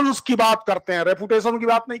कोरिलेशंस की बात करते हैं, रेपुटेशन की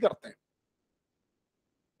बात नहीं करते हैं।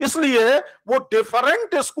 इसलिए वो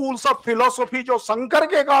डिफरेंट स्कूल्स ऑफ फिलोसफी जो शंकर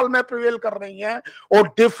के काल में प्रिवेल कर रही हैं, और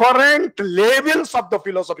different levels of the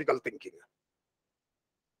philosophical thinking,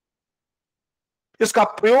 इसका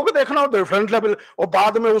प्रयोग देखना हो डिफरेंट लेवल। और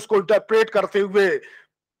बाद में उसको इंटरप्रेट करते हुए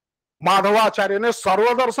माधवाचार्य ने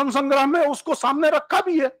सर्वदर्शन संग्रह में उसको सामने रखा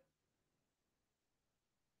भी है।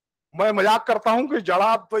 मैं मजाक करता हूं कि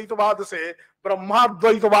जड़ाद्वैतवाद से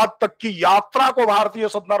ब्रह्माद्वैतवाद तक की यात्रा को भारतीय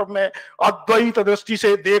संदर्भ में अद्वैत दृष्टि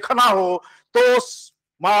से देखना हो तो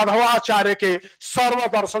माधवाचार्य के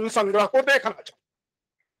सर्वदर्शन संग्रह को देखना चाहिए।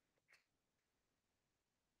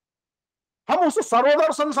 हम उस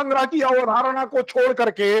सर्वदर्शन संग्रह की अवधारणा को छोड़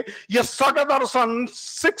करके ये सगदर्शन,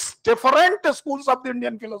 6 different schools of the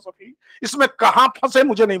Indian philosophy, इसमें कहां फंसे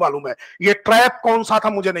मुझे नहीं मालूम है, ये ट्रैप कौन सा था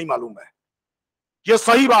मुझे नहीं मालूम है। ये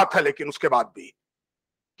सही बात है, लेकिन उसके बाद भी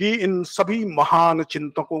कि इन सभी महान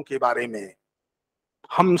चिंतकों के बारे में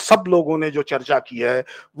हम सब लोगों ने जो चर्चा की है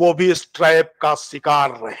वो भी इस ट्रैप का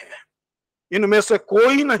शिकार रहे हैं। इनमें से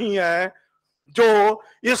कोई नहीं है जो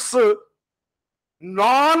इस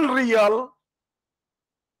non real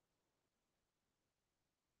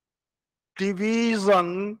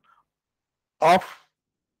division of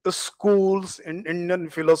schools in Indian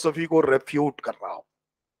philosophy को रेफ्यूट कर रहा हो।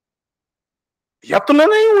 यत्न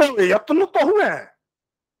नहीं हुए, यत्न तो हुए हैं।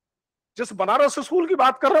 जिस बनारस स्कूल की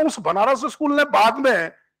बात कर रहे हैं, उस बनारस स्कूल ने बाद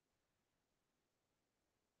में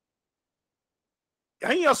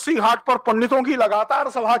यहीं 80 घाट पर पंडितों की लगातार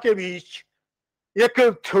सभा के बीच एक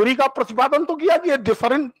थ्योरी का प्रतिपादन तो किया कि ये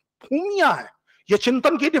डिफरेंट भूमियां हैं, ये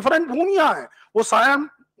चिंतन की डिफरेंट भूमियां हैं, वो सायं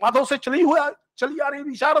माधव से चली आ रही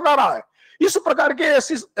विचारधारा है। इस प्रकार के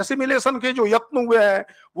एसिमिलेशन के जो यत्न हुए हैं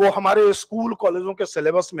वो हमारे स्कूल कॉलेजों के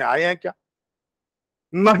सिलेबस में आए हैं क्या?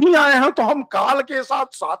 नहीं आए हैं तो हम काल के साथ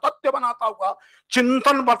सातत्य बनाता हुआ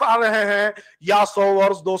चिंतन बता रहे हैं, या 100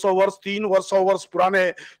 वर्ष 200 वर्ष 3 वर्ष 100 वर्ष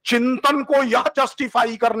पुराने चिंतन को यह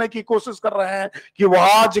जस्टिफाई करने की कोशिश कर रहे हैं कि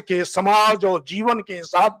वह आज के समाज और जीवन के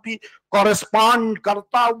साथ भी कॉरेस्पॉन्ड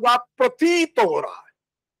करता हुआ प्रतीत हो रहा है।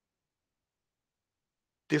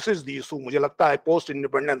 This is the issue. मुझे लगता है पोस्ट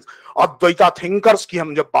इंडिपेंडेंस अद्वैता थिंकर्स की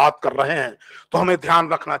हम जब बात कर रहे हैं तो हमें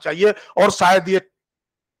ध्यान रखना चाहिए, और शायद ये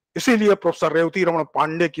इसीलिए प्रोफेसर रेवती रमन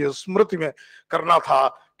पांडे की स्मृति में करना था,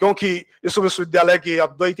 क्योंकि इस विश्वविद्यालय की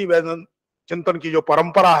अद्वैती वेदांत चिंतन की जो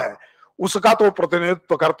परंपरा है उसका तो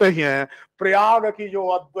प्रतिनिधित्व करते ही हैं। प्रयाग की जो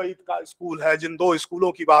अद्वैत का स्कूल है, जिन दो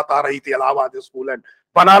स्कूलों की बात आ रही थी, Allahabad school and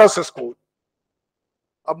Banaras school,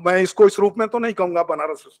 अब मैं इसको इस रूप में तो नहीं कहूंगा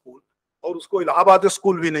बनारस स्कूल, और उसको इलाहाबाद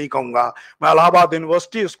स्कूल भी नहीं कहूंगा, मैं Allahabad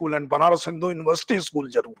university school and Banaras Hindu university school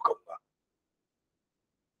जरूर कहूंगा,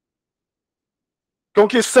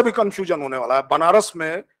 क्योंकि इससे भी कंफ्यूजन होने वाला है। बनारस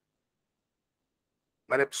में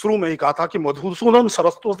मैंने शुरू में ही कहा था कि मधुसूदन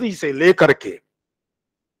सरस्वती से लेकर के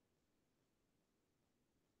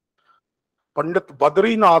पंडित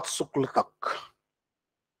बद्रीनाथ शुक्ल तक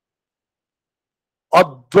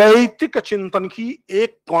अद्वैतिक चिंतन की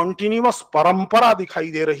एक कॉन्टिन्यूअस परंपरा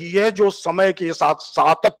दिखाई दे रही है जो समय के साथ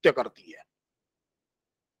सातत्य करती है।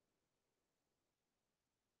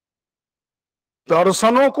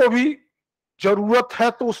 दर्शनों को भी जरूरत है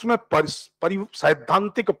तो उसमें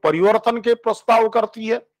सैद्धांतिक परिवर्तन के प्रस्ताव करती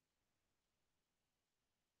है।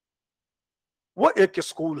 वो एक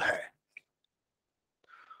स्कूल है।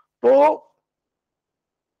 तो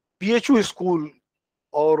पीएचयू स्कूल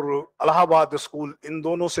और इलाहाबाद स्कूल, इन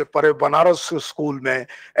दोनों से परे बनारस स्कूल में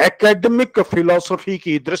एकेडमिक फिलॉसफी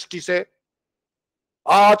की दृष्टि से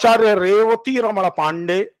आचार्य रेवती रमण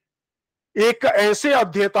पांडे एक ऐसे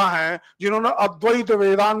अध्येता हैं जिन्होंने अद्वैत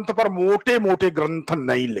वेदांत पर मोटे मोटे ग्रंथ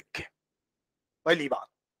नहीं लिखे। पहली बात,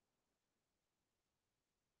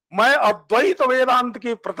 मैं अद्वैत वेदांत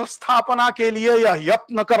की प्रतिस्थापना के लिए यह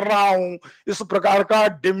यत्न कर रहा हूं, इस प्रकार का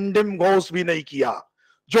डिम घोष भी नहीं किया।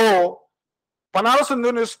 जो बनारस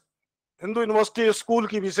हिंदू यूनिवर्सिटी स्कूल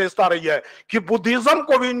की विशेषता रही है कि बुद्धिज्म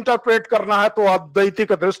को भी इंटरप्रेट करना है तो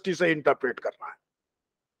अद्वैतिक दृष्टि से इंटरप्रेट करना है।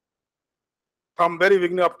 From very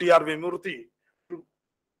beginning of टी.आर.वी. Murthy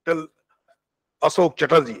till Ashok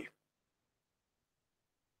Chatterjee,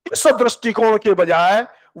 इस दृष्टिकोण के बजाय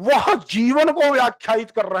वह जीवन को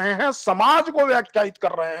व्याख्यायित कर रहे हैं, समाज को व्याख्यायित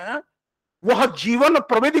कर रहे हैं, वह जीवन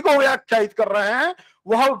प्रविधि को व्याख्यायित कर रहे हैं,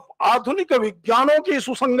 वह आधुनिक विज्ञानों की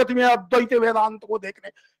सुसंगति में अद्वैत वेदांत को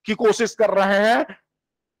देखने की कोशिश कर रहे हैं,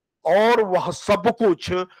 और वह सब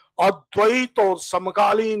कुछ अद्वैत और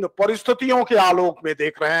समकालीन परिस्थितियों के आलोक में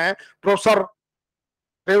देख रहे हैं। प्रोफेसर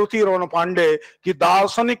रेवती रमण पांडे की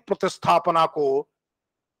दार्शनिक प्रतिस्थापना को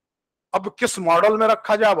अब किस मॉडल में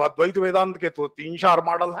रखा जाए? अद्वैत वेदांत के तो 3-4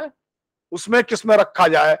 मॉडल है, उसमें किस में रखा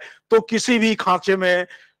जाए तो किसी भी खांचे में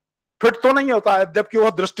फिट तो नहीं होता है, जबकि वह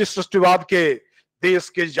दृष्टि सृष्टिवाद के देश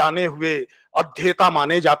के जाने हुए अध्येता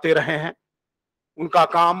माने जाते रहे हैं। उनका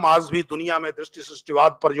काम आज भी दुनिया में दृष्टि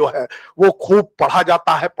सृष्टिवाद पर जो है वो खूब पढ़ा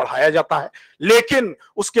जाता है, पढ़ाया जाता है, लेकिन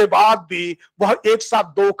उसके बाद भी वह एक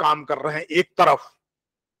साथ दो काम कर रहे हैं। एक तरफ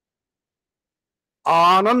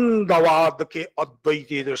आनंदवाद के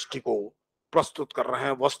अद्वैती दृष्टि को प्रस्तुत कर रहे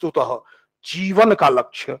हैं। वस्तुतः जीवन का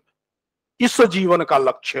लक्ष्य, इस जीवन का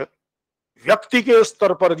लक्ष्य, व्यक्ति के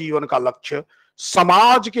स्तर पर जीवन का लक्ष्य,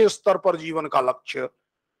 समाज के स्तर पर जीवन का लक्ष्य,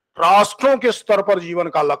 राष्ट्रों के स्तर पर जीवन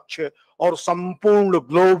का लक्ष्य और संपूर्ण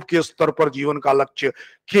ग्लोब के स्तर पर जीवन का लक्ष्य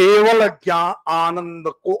केवल ज्ञान आनंद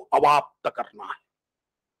को अवाप्त करना है,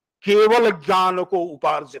 केवल ज्ञान को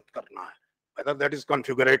उपार्जित करना है, whether that is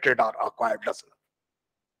configurated or acquired doesn't।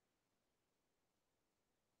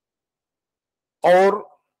 और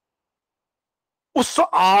उस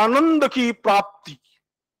आनंद की प्राप्ति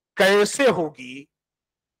कैसे होगी,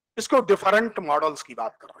 इसको डिफरेंट मॉडल्स की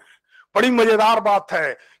बात कर रहे हैं। बड़ी मजेदार बात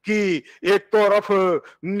है कि एक तरफ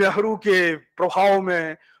नेहरू के प्रभाव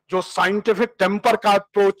में जो साइंटिफिक टेम्पर का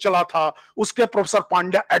अप्रोच चला था उसके प्रोफेसर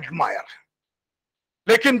पांडे एडमायर है,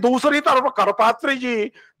 लेकिन दूसरी तरफ करपात्री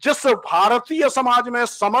जी जिस भारतीय समाज में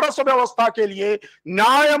समरस व्यवस्था के लिए,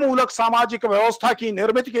 न्याय मूलक सामाजिक व्यवस्था की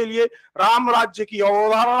निर्मित के लिए राम राज्य की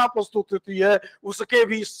अवधारणा प्रस्तुत होती है, उसके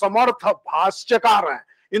भी समर्थ भाष्यकार हैं।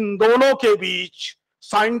 इन दोनों के बीच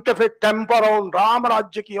साइंटिफिक टेम्पर और राम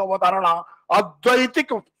राज्य की अवधारणा,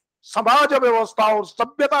 अद्वैतिक समाज व्यवस्था और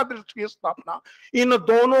सभ्यता दृष्टि की स्थापना, इन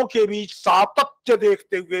दोनों के बीच सातत्य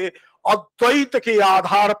देखते हुए अद्वैत के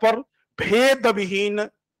आधार पर भेद विहीन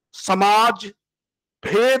समाज,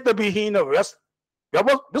 भेद विहीन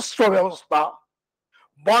विश्व व्यवस्था,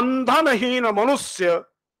 बंधनहीन मनुष्य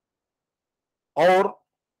और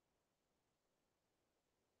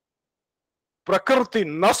प्रकृति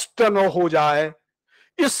नष्ट न हो जाए,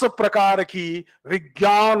 इस प्रकार की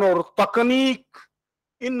विज्ञान और तकनीक,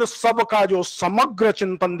 इन सब का जो समग्र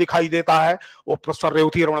चिंतन दिखाई देता है वो प्रोफेसर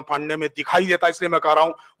रेवती रमण पांडे में दिखाई देता है। इसलिए मैं कह रहा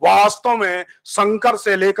हूं, वास्तव में शंकर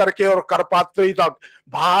से लेकर के और करपात्री तक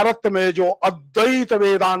भारत में जो अद्वैत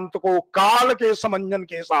वेदांत को काल के समंजन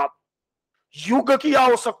के साथ युग की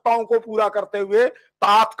आवश्यकताओं को पूरा करते हुए,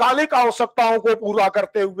 तात्कालिक आवश्यकताओं को पूरा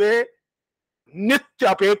करते हुए, नित्य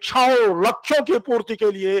अपेक्षाओं और लक्ष्यों की पूर्ति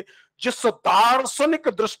के लिए जिस दार्शनिक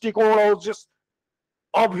दृष्टिकोण और जिस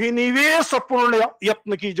अभिनिवेश पूर्ण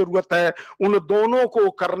यत्न की जरूरत है, उन दोनों को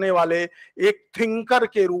करने वाले एक थिंकर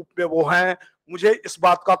के रूप में वो हैं। मुझे इस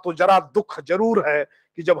बात का तो जरा दुख जरूर है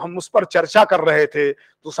कि जब हम उस पर चर्चा कर रहे थे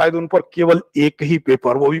तो शायद उन पर केवल एक ही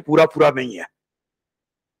पेपर, वो भी पूरा पूरा नहीं है,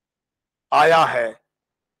 आया है।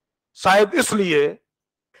 शायद इसलिए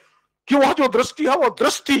कि वह जो दृष्टि है वो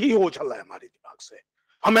दृष्टि ही ओझल है हमारे दिमाग से।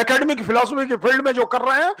 हम एकेडमिक फिलॉसफी के फील्ड में जो कर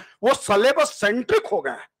रहे हैं वो सिलेबस सेंट्रिक हो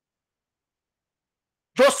गए हैं।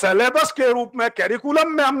 जो सिलेबस के रूप में कैरिकुलम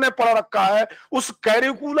में हमने पढ़ रखा है, उस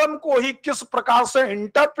कैरिकुलम को ही किस प्रकार से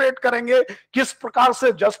इंटरप्रेट करेंगे, किस प्रकार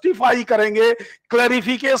से जस्टिफाई करेंगे,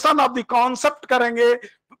 क्लैरिफिकेशन ऑफ द कॉन्सेप्ट करेंगे।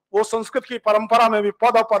 वो संस्कृत की परंपरा में भी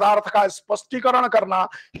पद पदार्थ का स्पष्टीकरण करना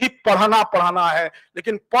ही पढ़ाना है,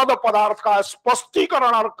 लेकिन पद पदार्थ का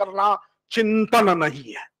स्पष्टीकरण करना चिंतन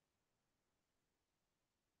नहीं है।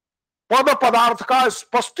 पद पदार्थ का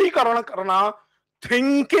स्पष्टीकरण करना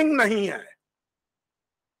थिंकिंग नहीं है।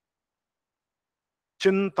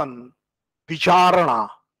 चिंतन, विचारणा,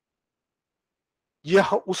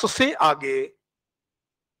 यह उससे आगे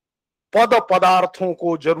पद पदार्थों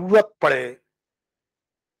को जरूरत पड़े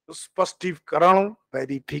स्पष्टीकरण,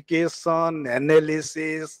 वेरिफिकेशन,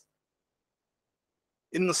 एनालिसिस,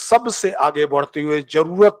 इन सब से आगे बढ़ते हुए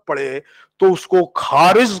जरूरत पड़े तो उसको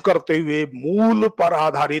खारिज करते हुए मूल पर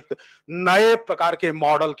आधारित नए प्रकार के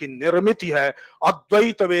मॉडल की निर्मित है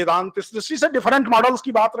अद्वैत वेदांत। इस दृष्टि से डिफरेंट मॉडल्स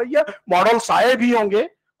की बात रही है, मॉडल्स आए भी होंगे,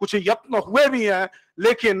 कुछ यत्न हुए भी हैं,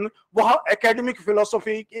 लेकिन वह एकेडमिक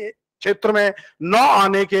फिलोसफी के क्षेत्र में न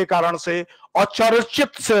आने के कारण से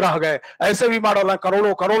अचर्चित से रह गए। ऐसे भी मॉडल हैं,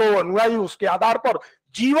 करोड़ों करोड़ों अनुयायी उसके आधार पर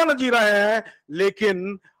जीवन जी रहे हैं,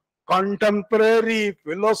 लेकिन कंटेम्परेरी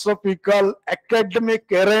फिलोसॉफिकल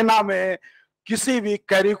एकेडमिक एरेना में किसी भी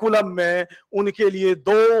कैरिकुलम में उनके लिए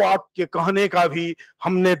दो वाक्य कहने का भी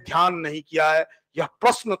हमने ध्यान नहीं किया है। यह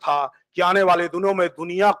प्रश्न था कि आने वाले दिनों में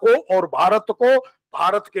दुनिया को और भारत को,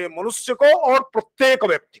 भारत के मनुष्य को और प्रत्येक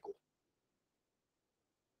व्यक्ति को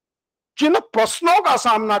जिन प्रश्नों का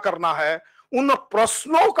सामना करना है, उन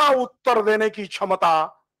प्रश्नों का उत्तर देने की क्षमता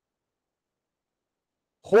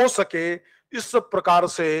हो सके, इस प्रकार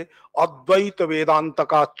से अद्वैत वेदांत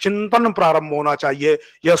का चिंतन प्रारंभ होना चाहिए।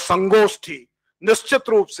 यह संगोष्ठी निश्चित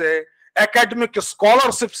रूप से एकेडमिक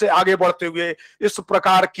स्कॉलरशिप से आगे बढ़ते हुए इस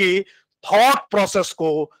प्रकार की थॉट प्रोसेस को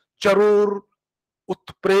जरूर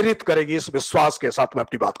उत्प्रेरित करेगी। इस विश्वास के साथ मैं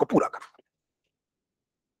अपनी बात को पूरा करूंगा।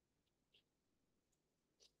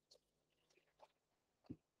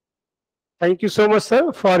 Thank you so much,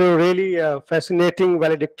 sir, for your really fascinating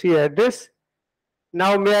valedictory address.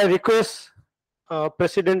 Now, may I request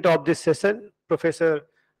President of this session, Professor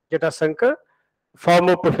Jatashankar,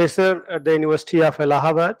 former professor at the University of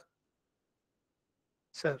Allahabad.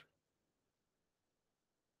 Sir.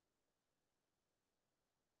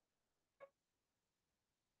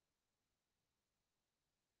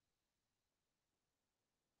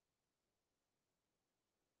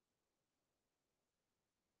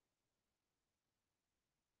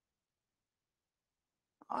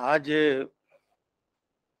 आज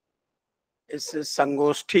इस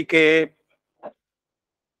संगोष्ठी के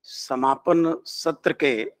समापन सत्र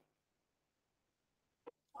के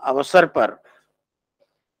अवसर पर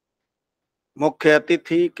मुख्य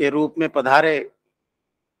अतिथि के रूप में पधारे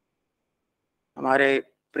हमारे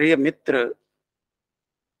प्रिय मित्र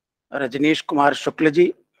रजनीश कुमार शुक्ल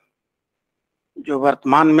जी, जो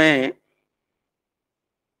वर्तमान में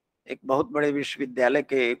एक बहुत बड़े विश्वविद्यालय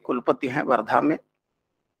के कुलपति हैं वर्धा में,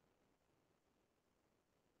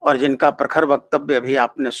 और जिनका प्रखर वक्तव्य अभी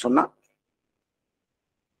आपने सुना।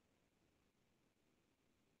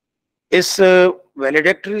 इस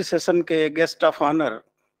वैलिडेक्टरी सेशन के guest of honour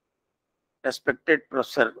respected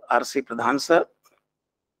professor RC. Pradhan sir,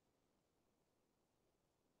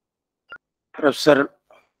 professor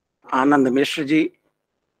आनंद मिश्र जी,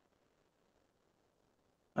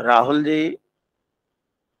 राहुल जी,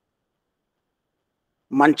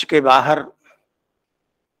 मंच के बाहर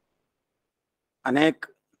अनेक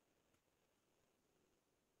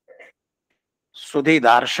सुधी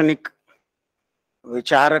दार्शनिक,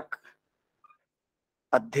 विचारक,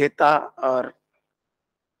 अध्येता और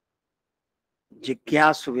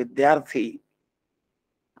जिज्ञासु विद्यार्थी,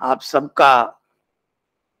 आप सबका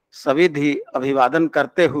सविधि अभिवादन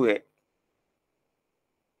करते हुए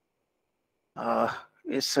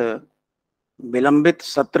इस विलंबित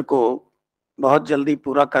सत्र को बहुत जल्दी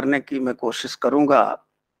पूरा करने की मैं कोशिश करूंगा।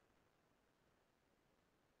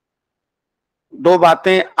 दो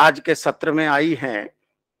बातें आज के सत्र में आई हैं।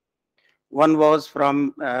 One was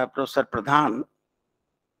from Professor Pradhan,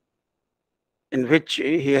 in which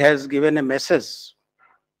he has given a message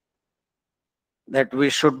that we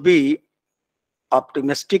should be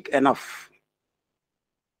optimistic enough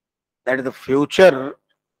that the future,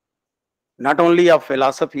 not only of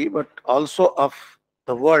philosophy but also of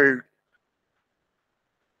the world,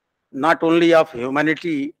 not only of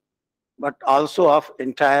humanity but also of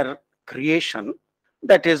entire creation,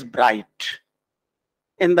 that is bright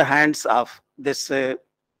in the hands of this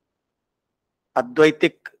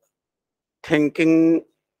Advaitic thinking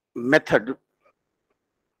method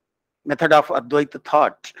of Advaita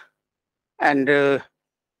thought, and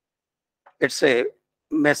it's a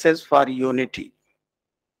message for unity.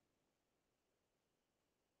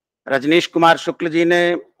 Rajneesh Kumar Shukla ji ने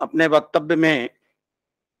अपने वक्तव्य में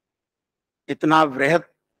इतना वृहद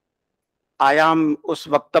आयाम उस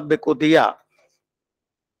वक्तव्य को दिया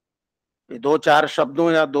कि 2-4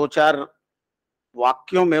 शब्दों या 2-4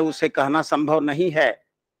 वाक्यों में उसे कहना संभव नहीं है,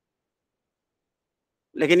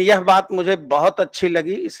 लेकिन यह बात मुझे बहुत अच्छी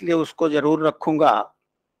लगी, इसलिए उसको जरूर रखूंगा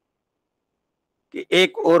कि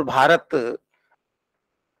एक ओर भारत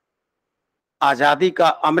आजादी का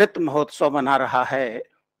अमृत महोत्सव मना रहा है,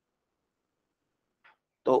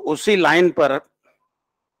 तो उसी लाइन पर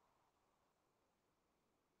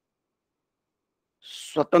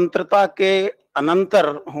स्वतंत्रता के अनंतर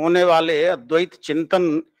होने वाले अद्वैत चिंतन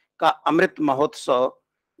का अमृत महोत्सव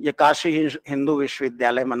ये काशी हिंदू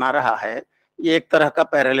विश्वविद्यालय मना रहा है। ये एक तरह का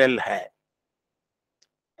पैरेलल है,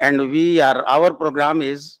 and our programme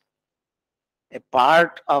is a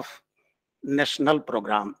part of national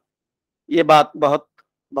programme. ये बात बहुत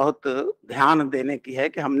बहुत ध्यान देने की है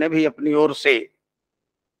कि हमने भी अपनी ओर से,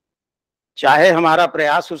 चाहे हमारा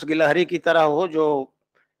प्रयास उस गिलहरी की तरह हो जो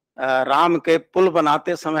राम के पुल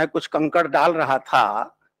बनाते समय कुछ कंकड़ डाल रहा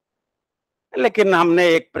था, लेकिन हमने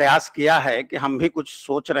एक प्रयास किया है कि हम भी कुछ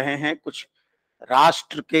सोच रहे हैं, कुछ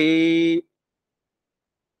राष्ट्र की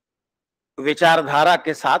विचारधारा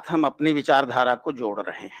के साथ हम अपनी विचारधारा को जोड़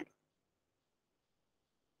रहे हैं।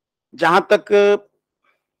 जहां तक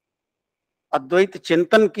अद्वैत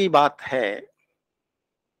चिंतन की बात है,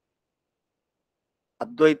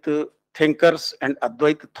 अद्वैत थिंकर्स एंड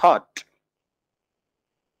अद्वैत थॉट,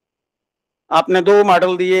 आपने 2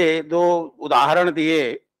 मॉडल दिए, 2 उदाहरण दिए।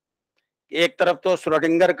 एक तरफ तो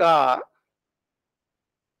श्रोडिंगर का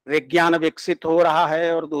विज्ञान विकसित हो रहा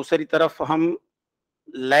है और दूसरी तरफ हम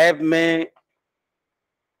लैब में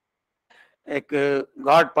एक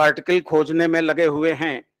गॉड पार्टिकल खोजने में लगे हुए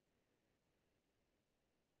हैं।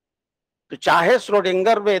 तो चाहे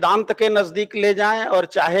श्रोडिंगर वेदांत के नजदीक ले जाएं और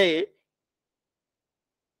चाहे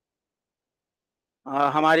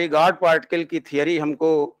हमारी गॉड पार्टिकल की थियरी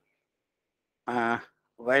हमको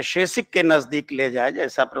वैशेषिक के नजदीक ले जाए,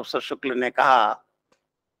 जैसा प्रोफेसर शुक्ल ने कहा,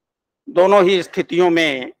 दोनों ही स्थितियों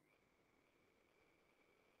में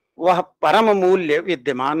वह परम मूल्य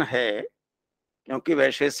विद्यमान है, क्योंकि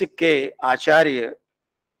वैशेषिक के आचार्य,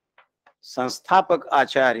 संस्थापक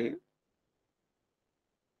आचार्य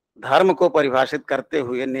धर्म को परिभाषित करते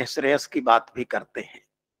हुए निःश्रेयस की बात भी करते हैं।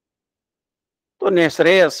 तो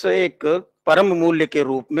निःश्रेयस एक परम मूल्य के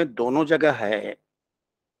रूप में दोनों जगह है,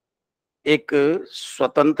 एक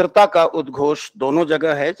स्वतंत्रता का उद्घोष दोनों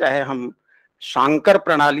जगह है, चाहे हम शांकर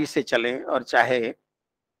प्रणाली से चलें और चाहे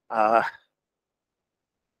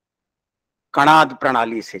कणाद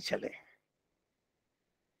प्रणाली से चलें।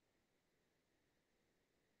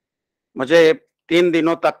 मुझे 3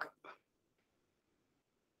 दिनों तक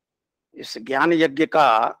इस ज्ञान यज्ञ का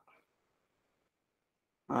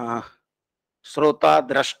श्रोता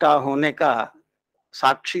दृष्टा होने का,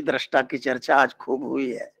 साक्षी दृष्टा की चर्चा आज खूब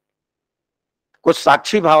हुई है। कुछ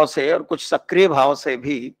साक्षी भाव से और कुछ सक्रिय भाव से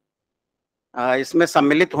भी इसमें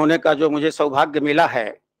सम्मिलित होने का जो मुझे सौभाग्य मिला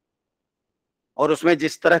है, और उसमें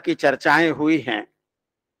जिस तरह की चर्चाएं हुई हैं,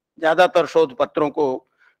 ज्यादातर शोध पत्रों को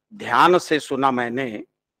ध्यान से सुना मैंने।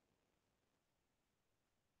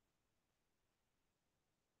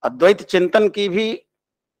 अद्वैत चिंतन की भी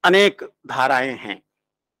अनेक धाराएं हैं।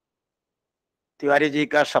 तिवारी जी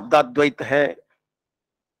का शब्दाद्वैत है,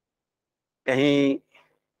 कहीं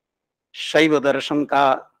शैव दर्शन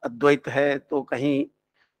का अद्वैत है, तो कहीं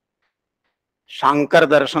शांकर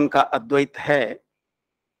दर्शन का अद्वैत है।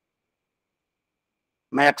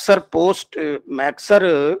 मैं अक्सर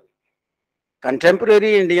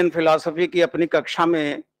कंटेम्परेरी इंडियन फिलॉसफी की अपनी कक्षा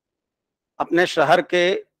में अपने शहर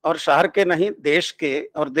के, और शहर के नहीं देश के,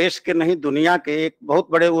 और देश के नहीं दुनिया के एक बहुत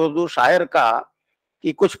बड़े उर्दू शायर का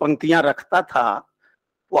की कुछ पंक्तियां रखता था,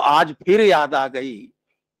 वो आज फिर याद आ गई।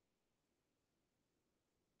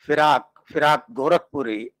 फिराक फिराक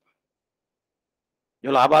गोरखपुरी, जो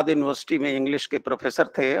इलाहाबाद यूनिवर्सिटी में इंग्लिश के प्रोफेसर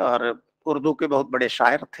थे और उर्दू के बहुत बड़े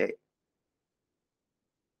शायर थे,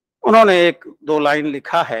 उन्होंने एक दो लाइन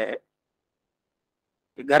लिखा है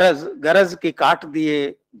कि गरज गरज की काट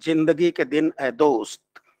दिए जिंदगी के दिन ए दोस्त,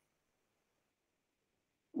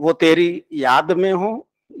 वो तेरी याद में हो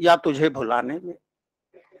या तुझे भुलाने में।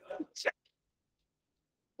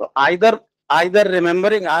 तो either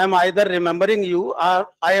remembering, I am either remembering you or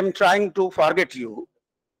I am trying to forget you.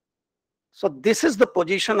 So this is the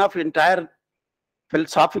position of entire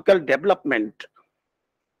philosophical development.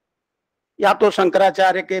 या तो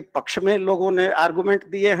शंकराचार्य के पक्ष में लोगों ने आर्गुमेंट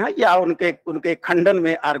दिए हैं या उनके खंडन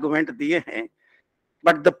में आर्गुमेंट दिए हैं,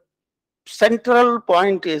 but the central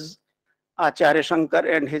point is Acharya Shankar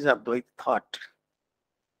and his Advaita thought.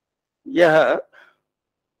 यह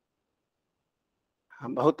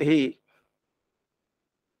बहुत ही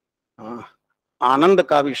आनंद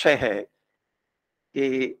का विषय है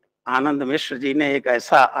कि आनंद मिश्र जी ने एक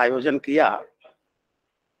ऐसा आयोजन किया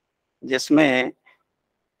जिसमें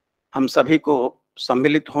हम सभी को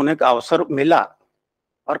सम्मिलित होने का अवसर मिला,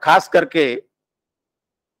 और खास करके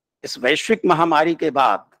इस वैश्विक महामारी के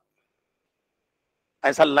बाद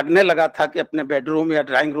ऐसा लगने लगा था कि अपने बेडरूम या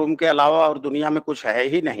ड्राइंग रूम के अलावा और दुनिया में कुछ है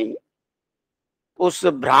ही नहीं। उस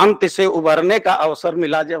भ्रांति से उबरने का अवसर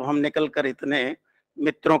मिला जब हम निकल कर इतने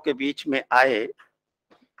मित्रों के बीच में आए।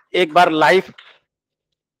 एक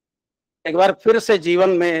बार फिर से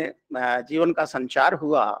जीवन का संचार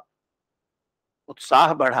हुआ,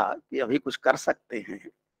 उत्साह बढ़ा कि अभी कुछ कर सकते हैं।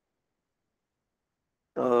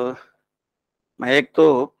 तो मैं एक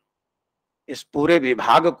तो इस पूरे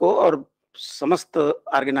विभाग को और समस्त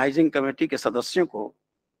ऑर्गेनाइजिंग कमेटी के सदस्यों को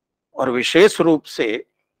और विशेष रूप से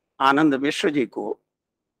आनंद मिश्र जी को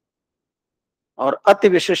और अति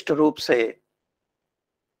विशिष्ट रूप से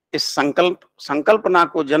इस संकल्पना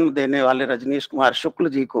को जन्म देने वाले रजनीश कुमार शुक्ल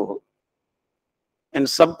जी को, इन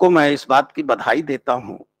सबको मैं इस बात की बधाई देता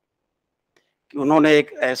हूं कि उन्होंने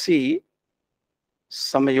एक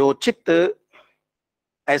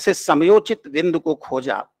ऐसे समयोचित बिंदु को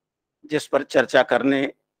खोजा जिस पर चर्चा करने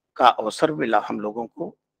का अवसर मिला हम लोगों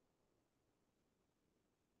को।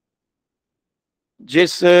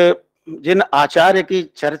 जिन आचार्य की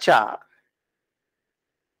चर्चा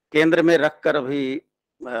केंद्र में रखकर अभी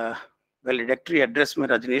वैलिडेक्टरी एड्रेस में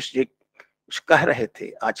रजनीश जी कुछ कह रहे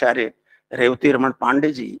थे, आचार्य रेवती रमन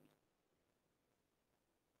पांडे जी,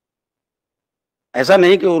 ऐसा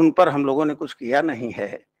नहीं कि उन पर हम लोगों ने कुछ किया नहीं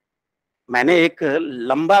है। मैंने एक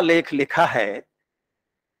लंबा लेख लिखा है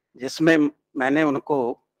जिसमें मैंने उनको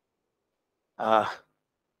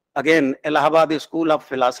again Allahabad school of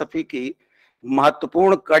philosophy की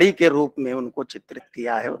महत्वपूर्ण कड़ी के रूप में उनको चित्रित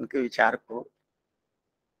किया है, उनके विचार को।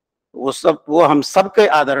 वो हम सबके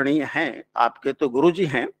आदरणीय हैं। आपके तो गुरुजी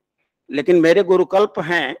हैं, लेकिन मेरे गुरुकल्प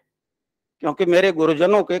हैं क्योंकि मेरे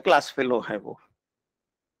गुरुजनों के क्लास फेलो हैं वो।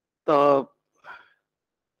 तो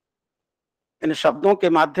इन शब्दों के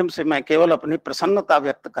माध्यम से मैं केवल अपनी प्रसन्नता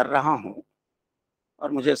व्यक्त कर रहा हूं,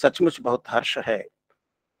 और मुझे सचमुच बहुत हर्ष है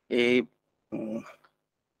कि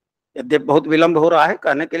यद्यपि बहुत विलंब हो रहा है,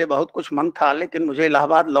 कहने के लिए बहुत कुछ मन था, लेकिन मुझे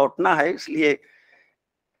इलाहाबाद लौटना है, इसलिए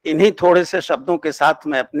इन्हीं थोड़े से शब्दों के साथ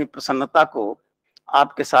मैं अपनी प्रसन्नता को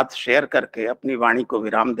आपके साथ शेयर करके अपनी वाणी को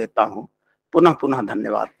विराम देता हूं। पुनः पुनः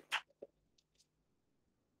धन्यवाद।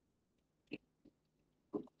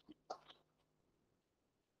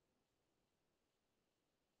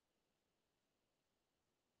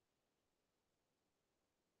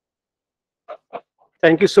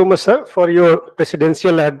 Thank you so much, sir, for your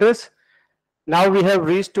presidential address. Now we have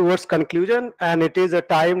reached towards conclusion, and it is a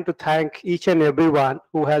time to thank each and everyone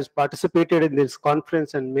who has participated in this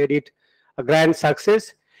conference and made it a grand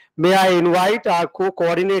success. May I invite our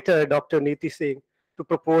co-coordinator, Dr. Neeti Singh, to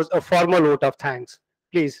propose a formal vote of thanks.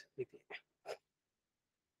 Please, Neeti.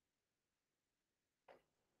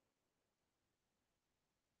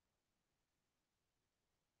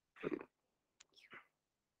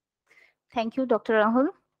 Thank you, Dr. Rahul.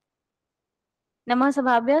 Namah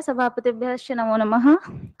Sabhabhya Sabhapatibhyascha Namo Namah.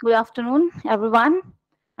 Good afternoon, everyone.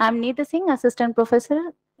 I'm Neeti Singh, Assistant Professor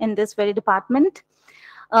in this very department.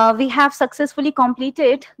 We have successfully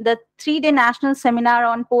completed the 3-day national seminar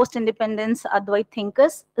on Post Independence Advaita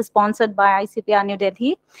Thinkers, sponsored by ICPR New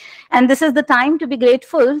Delhi. And this is the time to be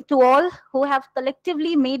grateful to all who have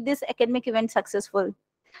collectively made this academic event successful.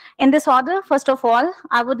 In this order, first of all,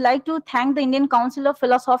 I would like to thank the Indian Council of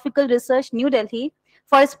Philosophical Research, New Delhi,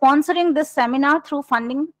 for sponsoring this seminar through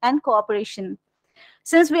funding and cooperation.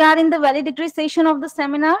 Since we are in the valedictory session of the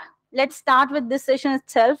seminar, let's start with this session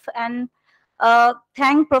itself and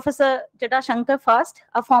thank Professor Jatashankar first,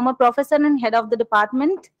 a former professor and head of the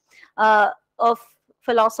Department of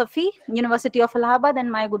Philosophy, University of Allahabad,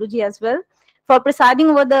 and my Guruji as well, for presiding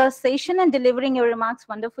over the session and delivering your remarks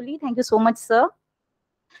wonderfully. Thank you so much, sir.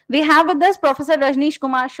 We have with us Professor Rajneesh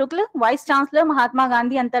Kumar Shukla, Vice Chancellor, Mahatma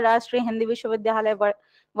Gandhi Antarrashtriya Hindi Vishwavidyalaya,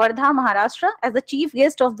 Wardha, Maharashtra, as the chief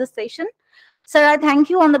guest of this session. Sir, I thank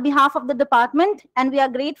you on the behalf of the department, and we are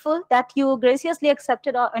grateful that you graciously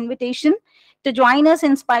accepted our invitation to join us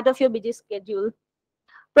in spite of your busy schedule.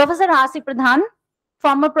 Professor R.C. Pradhan,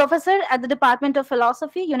 former professor at the Department of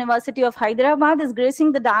Philosophy, University of Hyderabad, is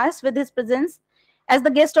gracing the dais with his presence as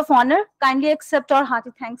the guest of honor. Kindly accept our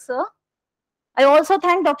hearty thanks, sir. I also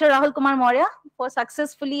thank Dr. Rahul Kumar Maurya for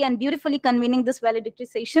successfully and beautifully convening this valedictory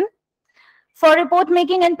session. For report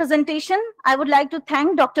making and presentation, I would like to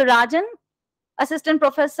thank Dr. Rajan, Assistant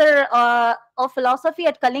Professor of Philosophy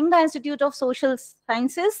at Kalinga Institute of Social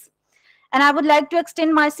Sciences. And I would like to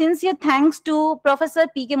extend my sincere thanks to Professor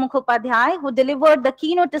P.K. Mukhopadhyay, who delivered the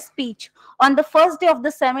keynote speech on the first day of the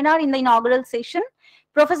seminar in the inaugural session.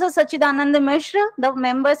 Professor Sachidananda Mishra, the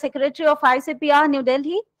member secretary of ICPR New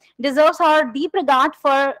Delhi, deserves our deep regard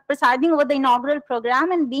for presiding over the inaugural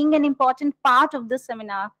program and being an important part of this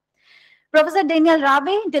seminar. Professor Daniel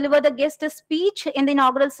Rabe delivered a guest speech in the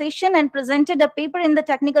inaugural session and presented a paper in the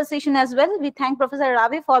technical session as well. We thank Professor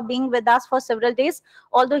Rabe for being with us for several days,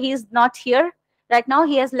 although he is not here right now.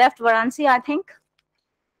 He has left Varanasi, I think.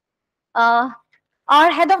 Our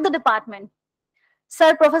head of the department,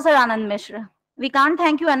 Sir Professor Anand Mishra. We can't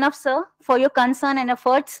thank you enough, sir, for your concern and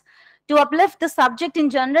efforts to uplift the subject in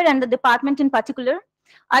general and the department in particular.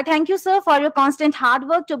 I thank you, sir, for your constant hard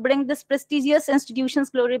work to bring this prestigious institution's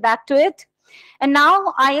glory back to it. And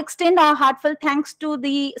now I extend our heartfelt thanks to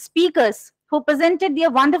the speakers who presented their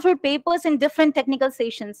wonderful papers in different technical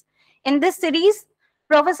sessions. In this series,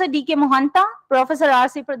 Professor D.K. Mohanta, Professor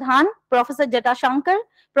R.C. Pradhan, Professor Jatashankar,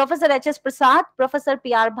 Professor H.S. Prasad, Professor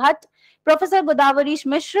P.R. Bhatt, Professor Godavarish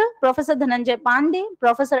Mishra, Professor Dhananjay Pandey,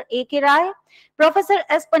 Professor A.K. Rai, Professor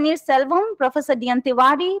S. Paneer Selvam, Professor D.N.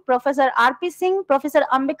 Tiwari, Professor R.P. Singh, Professor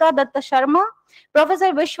Ambika Datta Sharma,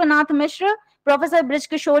 Professor Vishwanath Mishra, Professor Brij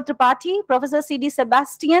Kishore Tripathi, Professor C.D.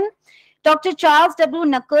 Sebastian, Dr. Charles W.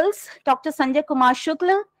 Knuckles, Dr. Sanjay Kumar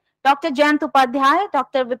Shukla, Dr. Jayant Upadhyay,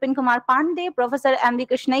 Dr. Vipin Kumar Pandey, Professor M.V.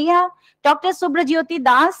 Krishnaiya, Dr. Subrajyoti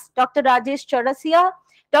Das, Dr. Rajesh Chaurasia,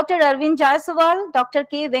 Dr. Arvind Jaiswal, Dr.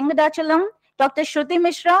 K. Venkatachalam, Dr. Shruti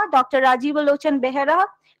Mishra, Dr. Rajiv Lochan Behera,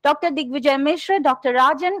 Dr. Digvijay Mishra, Dr.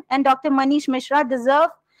 Rajan, and Dr. Manish Mishra deserve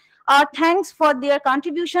our thanks for their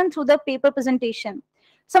contribution through the paper presentation.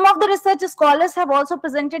 Some of the research scholars have also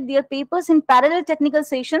presented their papers in parallel technical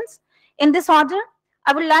sessions. In this order,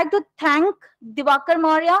 I would like to thank Diwakar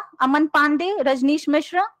Maurya, Aman Pandey, Rajneesh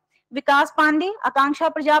Mishra, Vikas Pandey,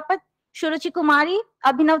 Akanksha Prajapat, Shuruchi Kumari,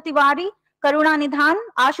 Abhinav Tiwari, Karuna Nidhan,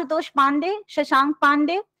 Ashutosh Pandey, Shashank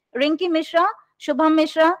Pandey, Rinki Mishra, Shubham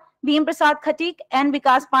Mishra, Bhim Prasad Khatik, and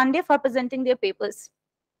Vikas Pandey for presenting their papers.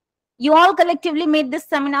 You all collectively made this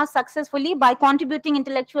seminar successfully by contributing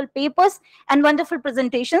intellectual papers and wonderful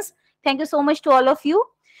presentations. Thank you so much to all of you.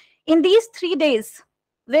 In these 3 days,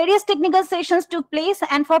 various technical sessions took place,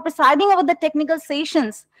 and for presiding over the technical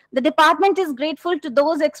sessions, the department is grateful to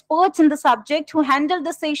those experts in the subject who handled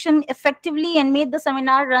the session effectively and made the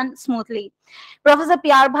seminar run smoothly. Professor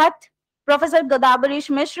P.R. Bhatt, Professor Godavarish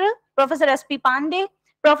Mishra, Professor S.P. Pandey,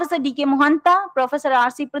 Professor D.K. Mohanta, Professor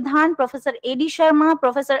R.C. Pradhan, Professor A.D. Sharma,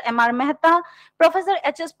 Professor M.R. Mehta, Professor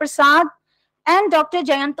H.S. Prasad, and Dr.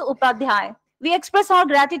 Jayant Upadhyay. We express our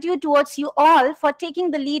gratitude towards you all for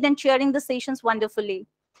taking the lead and chairing the sessions wonderfully.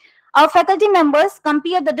 Our faculty members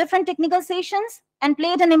compared the different technical sessions and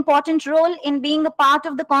played an important role in being a part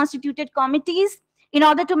of the constituted committees in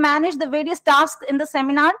order to manage the various tasks in the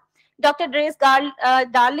seminar. Dr. Adress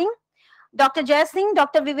Darling, Dr. Jai Singh,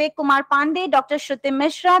 Dr. Vivek Kumar Pandey, Dr. Shruti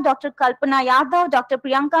Mishra, Dr. Kalpana Yadav, Dr.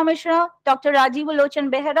 Priyanka Mishra, Dr. Rajiv Lochan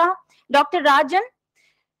Behera, Dr. Rajan,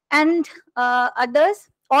 and others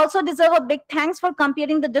also deserve a big thanks for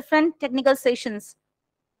comparing the different technical sessions.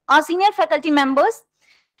 Our senior faculty members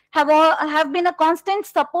have been a constant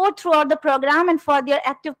support throughout the program and for their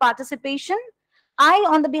active participation. I,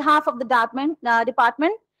 on the behalf of the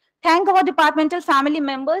department, thank our departmental family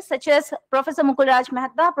members such as Professor Mukulraj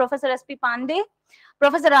Mehta, Professor S.P. Pandey,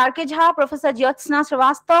 Professor R.K. Jha, Professor Jyotsna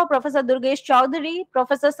Srivastav, Professor Durgesh Chaudhary,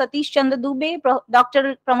 Professor Satish Chandra Dubey,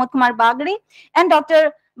 Dr. Pramod Kumar Bagre, and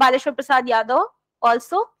Dr. Baleshwar Prasad Yadav.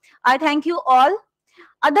 also. I thank you all.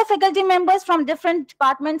 Other faculty members from different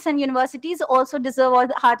departments and universities also deserve all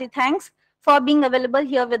the hearty thanks for being available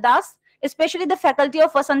here with us, especially the faculty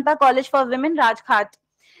of Vasanta College for Women, Rajghat.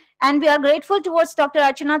 And we are grateful towards Dr.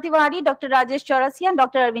 Archana Tiwari, Dr. Rajesh Chaurasia, and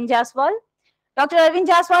Dr. Arvind Jaswal. Dr. Arvind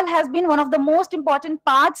Jaswal has been one of the most important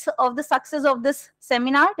parts of the success of this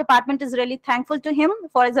seminar. Department is really thankful to him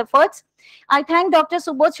for his efforts. I thank Dr.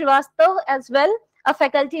 Subodh Srivastav as well, a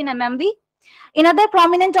faculty in MMB. In other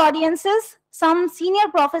prominent audiences, some senior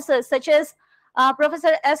professors such as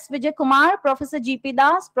Professor S. Vijay Kumar, Professor G.P.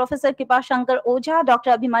 Das, Professor Jatashankar Ojha,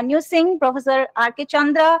 Dr. Abhimanyu Singh, Professor R.K.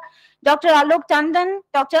 Chandra, Dr. Alok Tandon,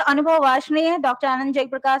 Dr. Anubhav Varshney, Dr. Anand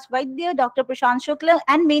Jaiprakash Vaidya, Dr. Prashant Shukla,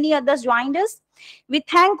 and many others joined us. We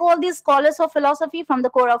thank all these scholars of philosophy from the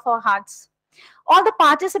core of our hearts. All the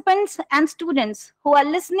participants and students who are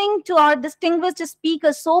listening to our distinguished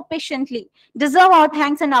speakers so patiently deserve our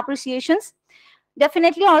thanks and appreciations.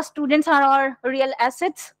 Definitely, our students are our real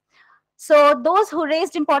assets. So those who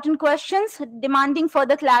raised important questions demanding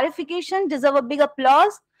further clarification deserve a big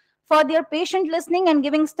applause for their patient listening and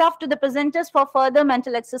giving stuff to the presenters for further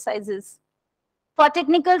mental exercises. For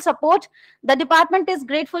technical support, the department is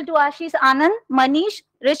grateful to Ashish Anand, Manish,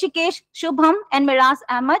 Rishikesh, Shubham, and Miraz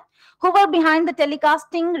Ahmed, who were behind the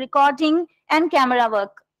telecasting, recording, and camera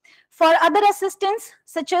work. For other assistants,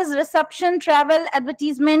 such as reception, travel,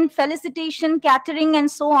 advertisement, felicitation, catering, and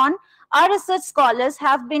so on, our research scholars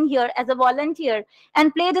have been here as a volunteer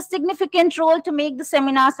and played a significant role to make the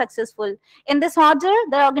seminar successful. In this order,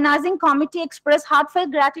 the organizing committee expressed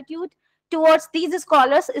heartfelt gratitude towards these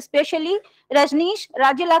scholars, especially Rajneesh,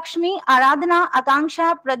 Rajalakshmi, Aradhana,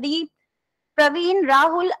 Akanksha, Pradeep, Praveen,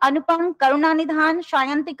 Rahul, Anupam, Karunanidhan,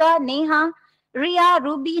 Shayantika, Neha, Riya,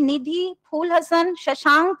 Ruby, Nidhi, Phul Hassan,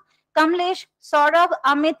 Shashank, Kamlesh, Saurabh,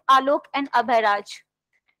 Amit, Alok, and Abhay Raj.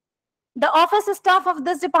 The office staff of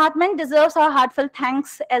this department deserves our heartfelt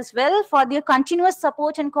thanks as well for their continuous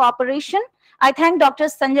support and cooperation. I thank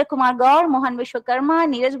Drs. Sanjay Kumar Gaur, Mohan Vishwakarma,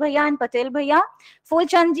 Neeraj Bhaiya, and Patel Bhaiya,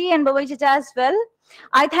 Fulchandji, and Babai Chacha as well.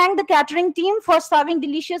 I thank the catering team for serving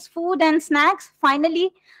delicious food and snacks.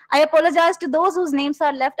 Finally, I apologize to those whose names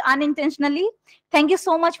are left unintentionally. Thank you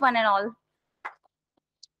so much, one and all.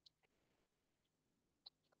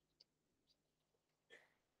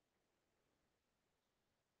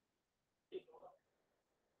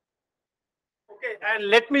 Okay, and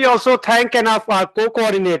let me also thank our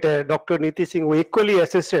co-coordinator, Dr. Neeti Singh, who equally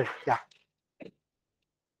assisted. Yeah.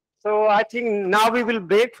 So I think now we will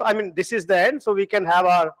break. I mean, this is the end, so we can have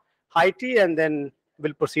our high tea and then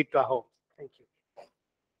we'll proceed to our home.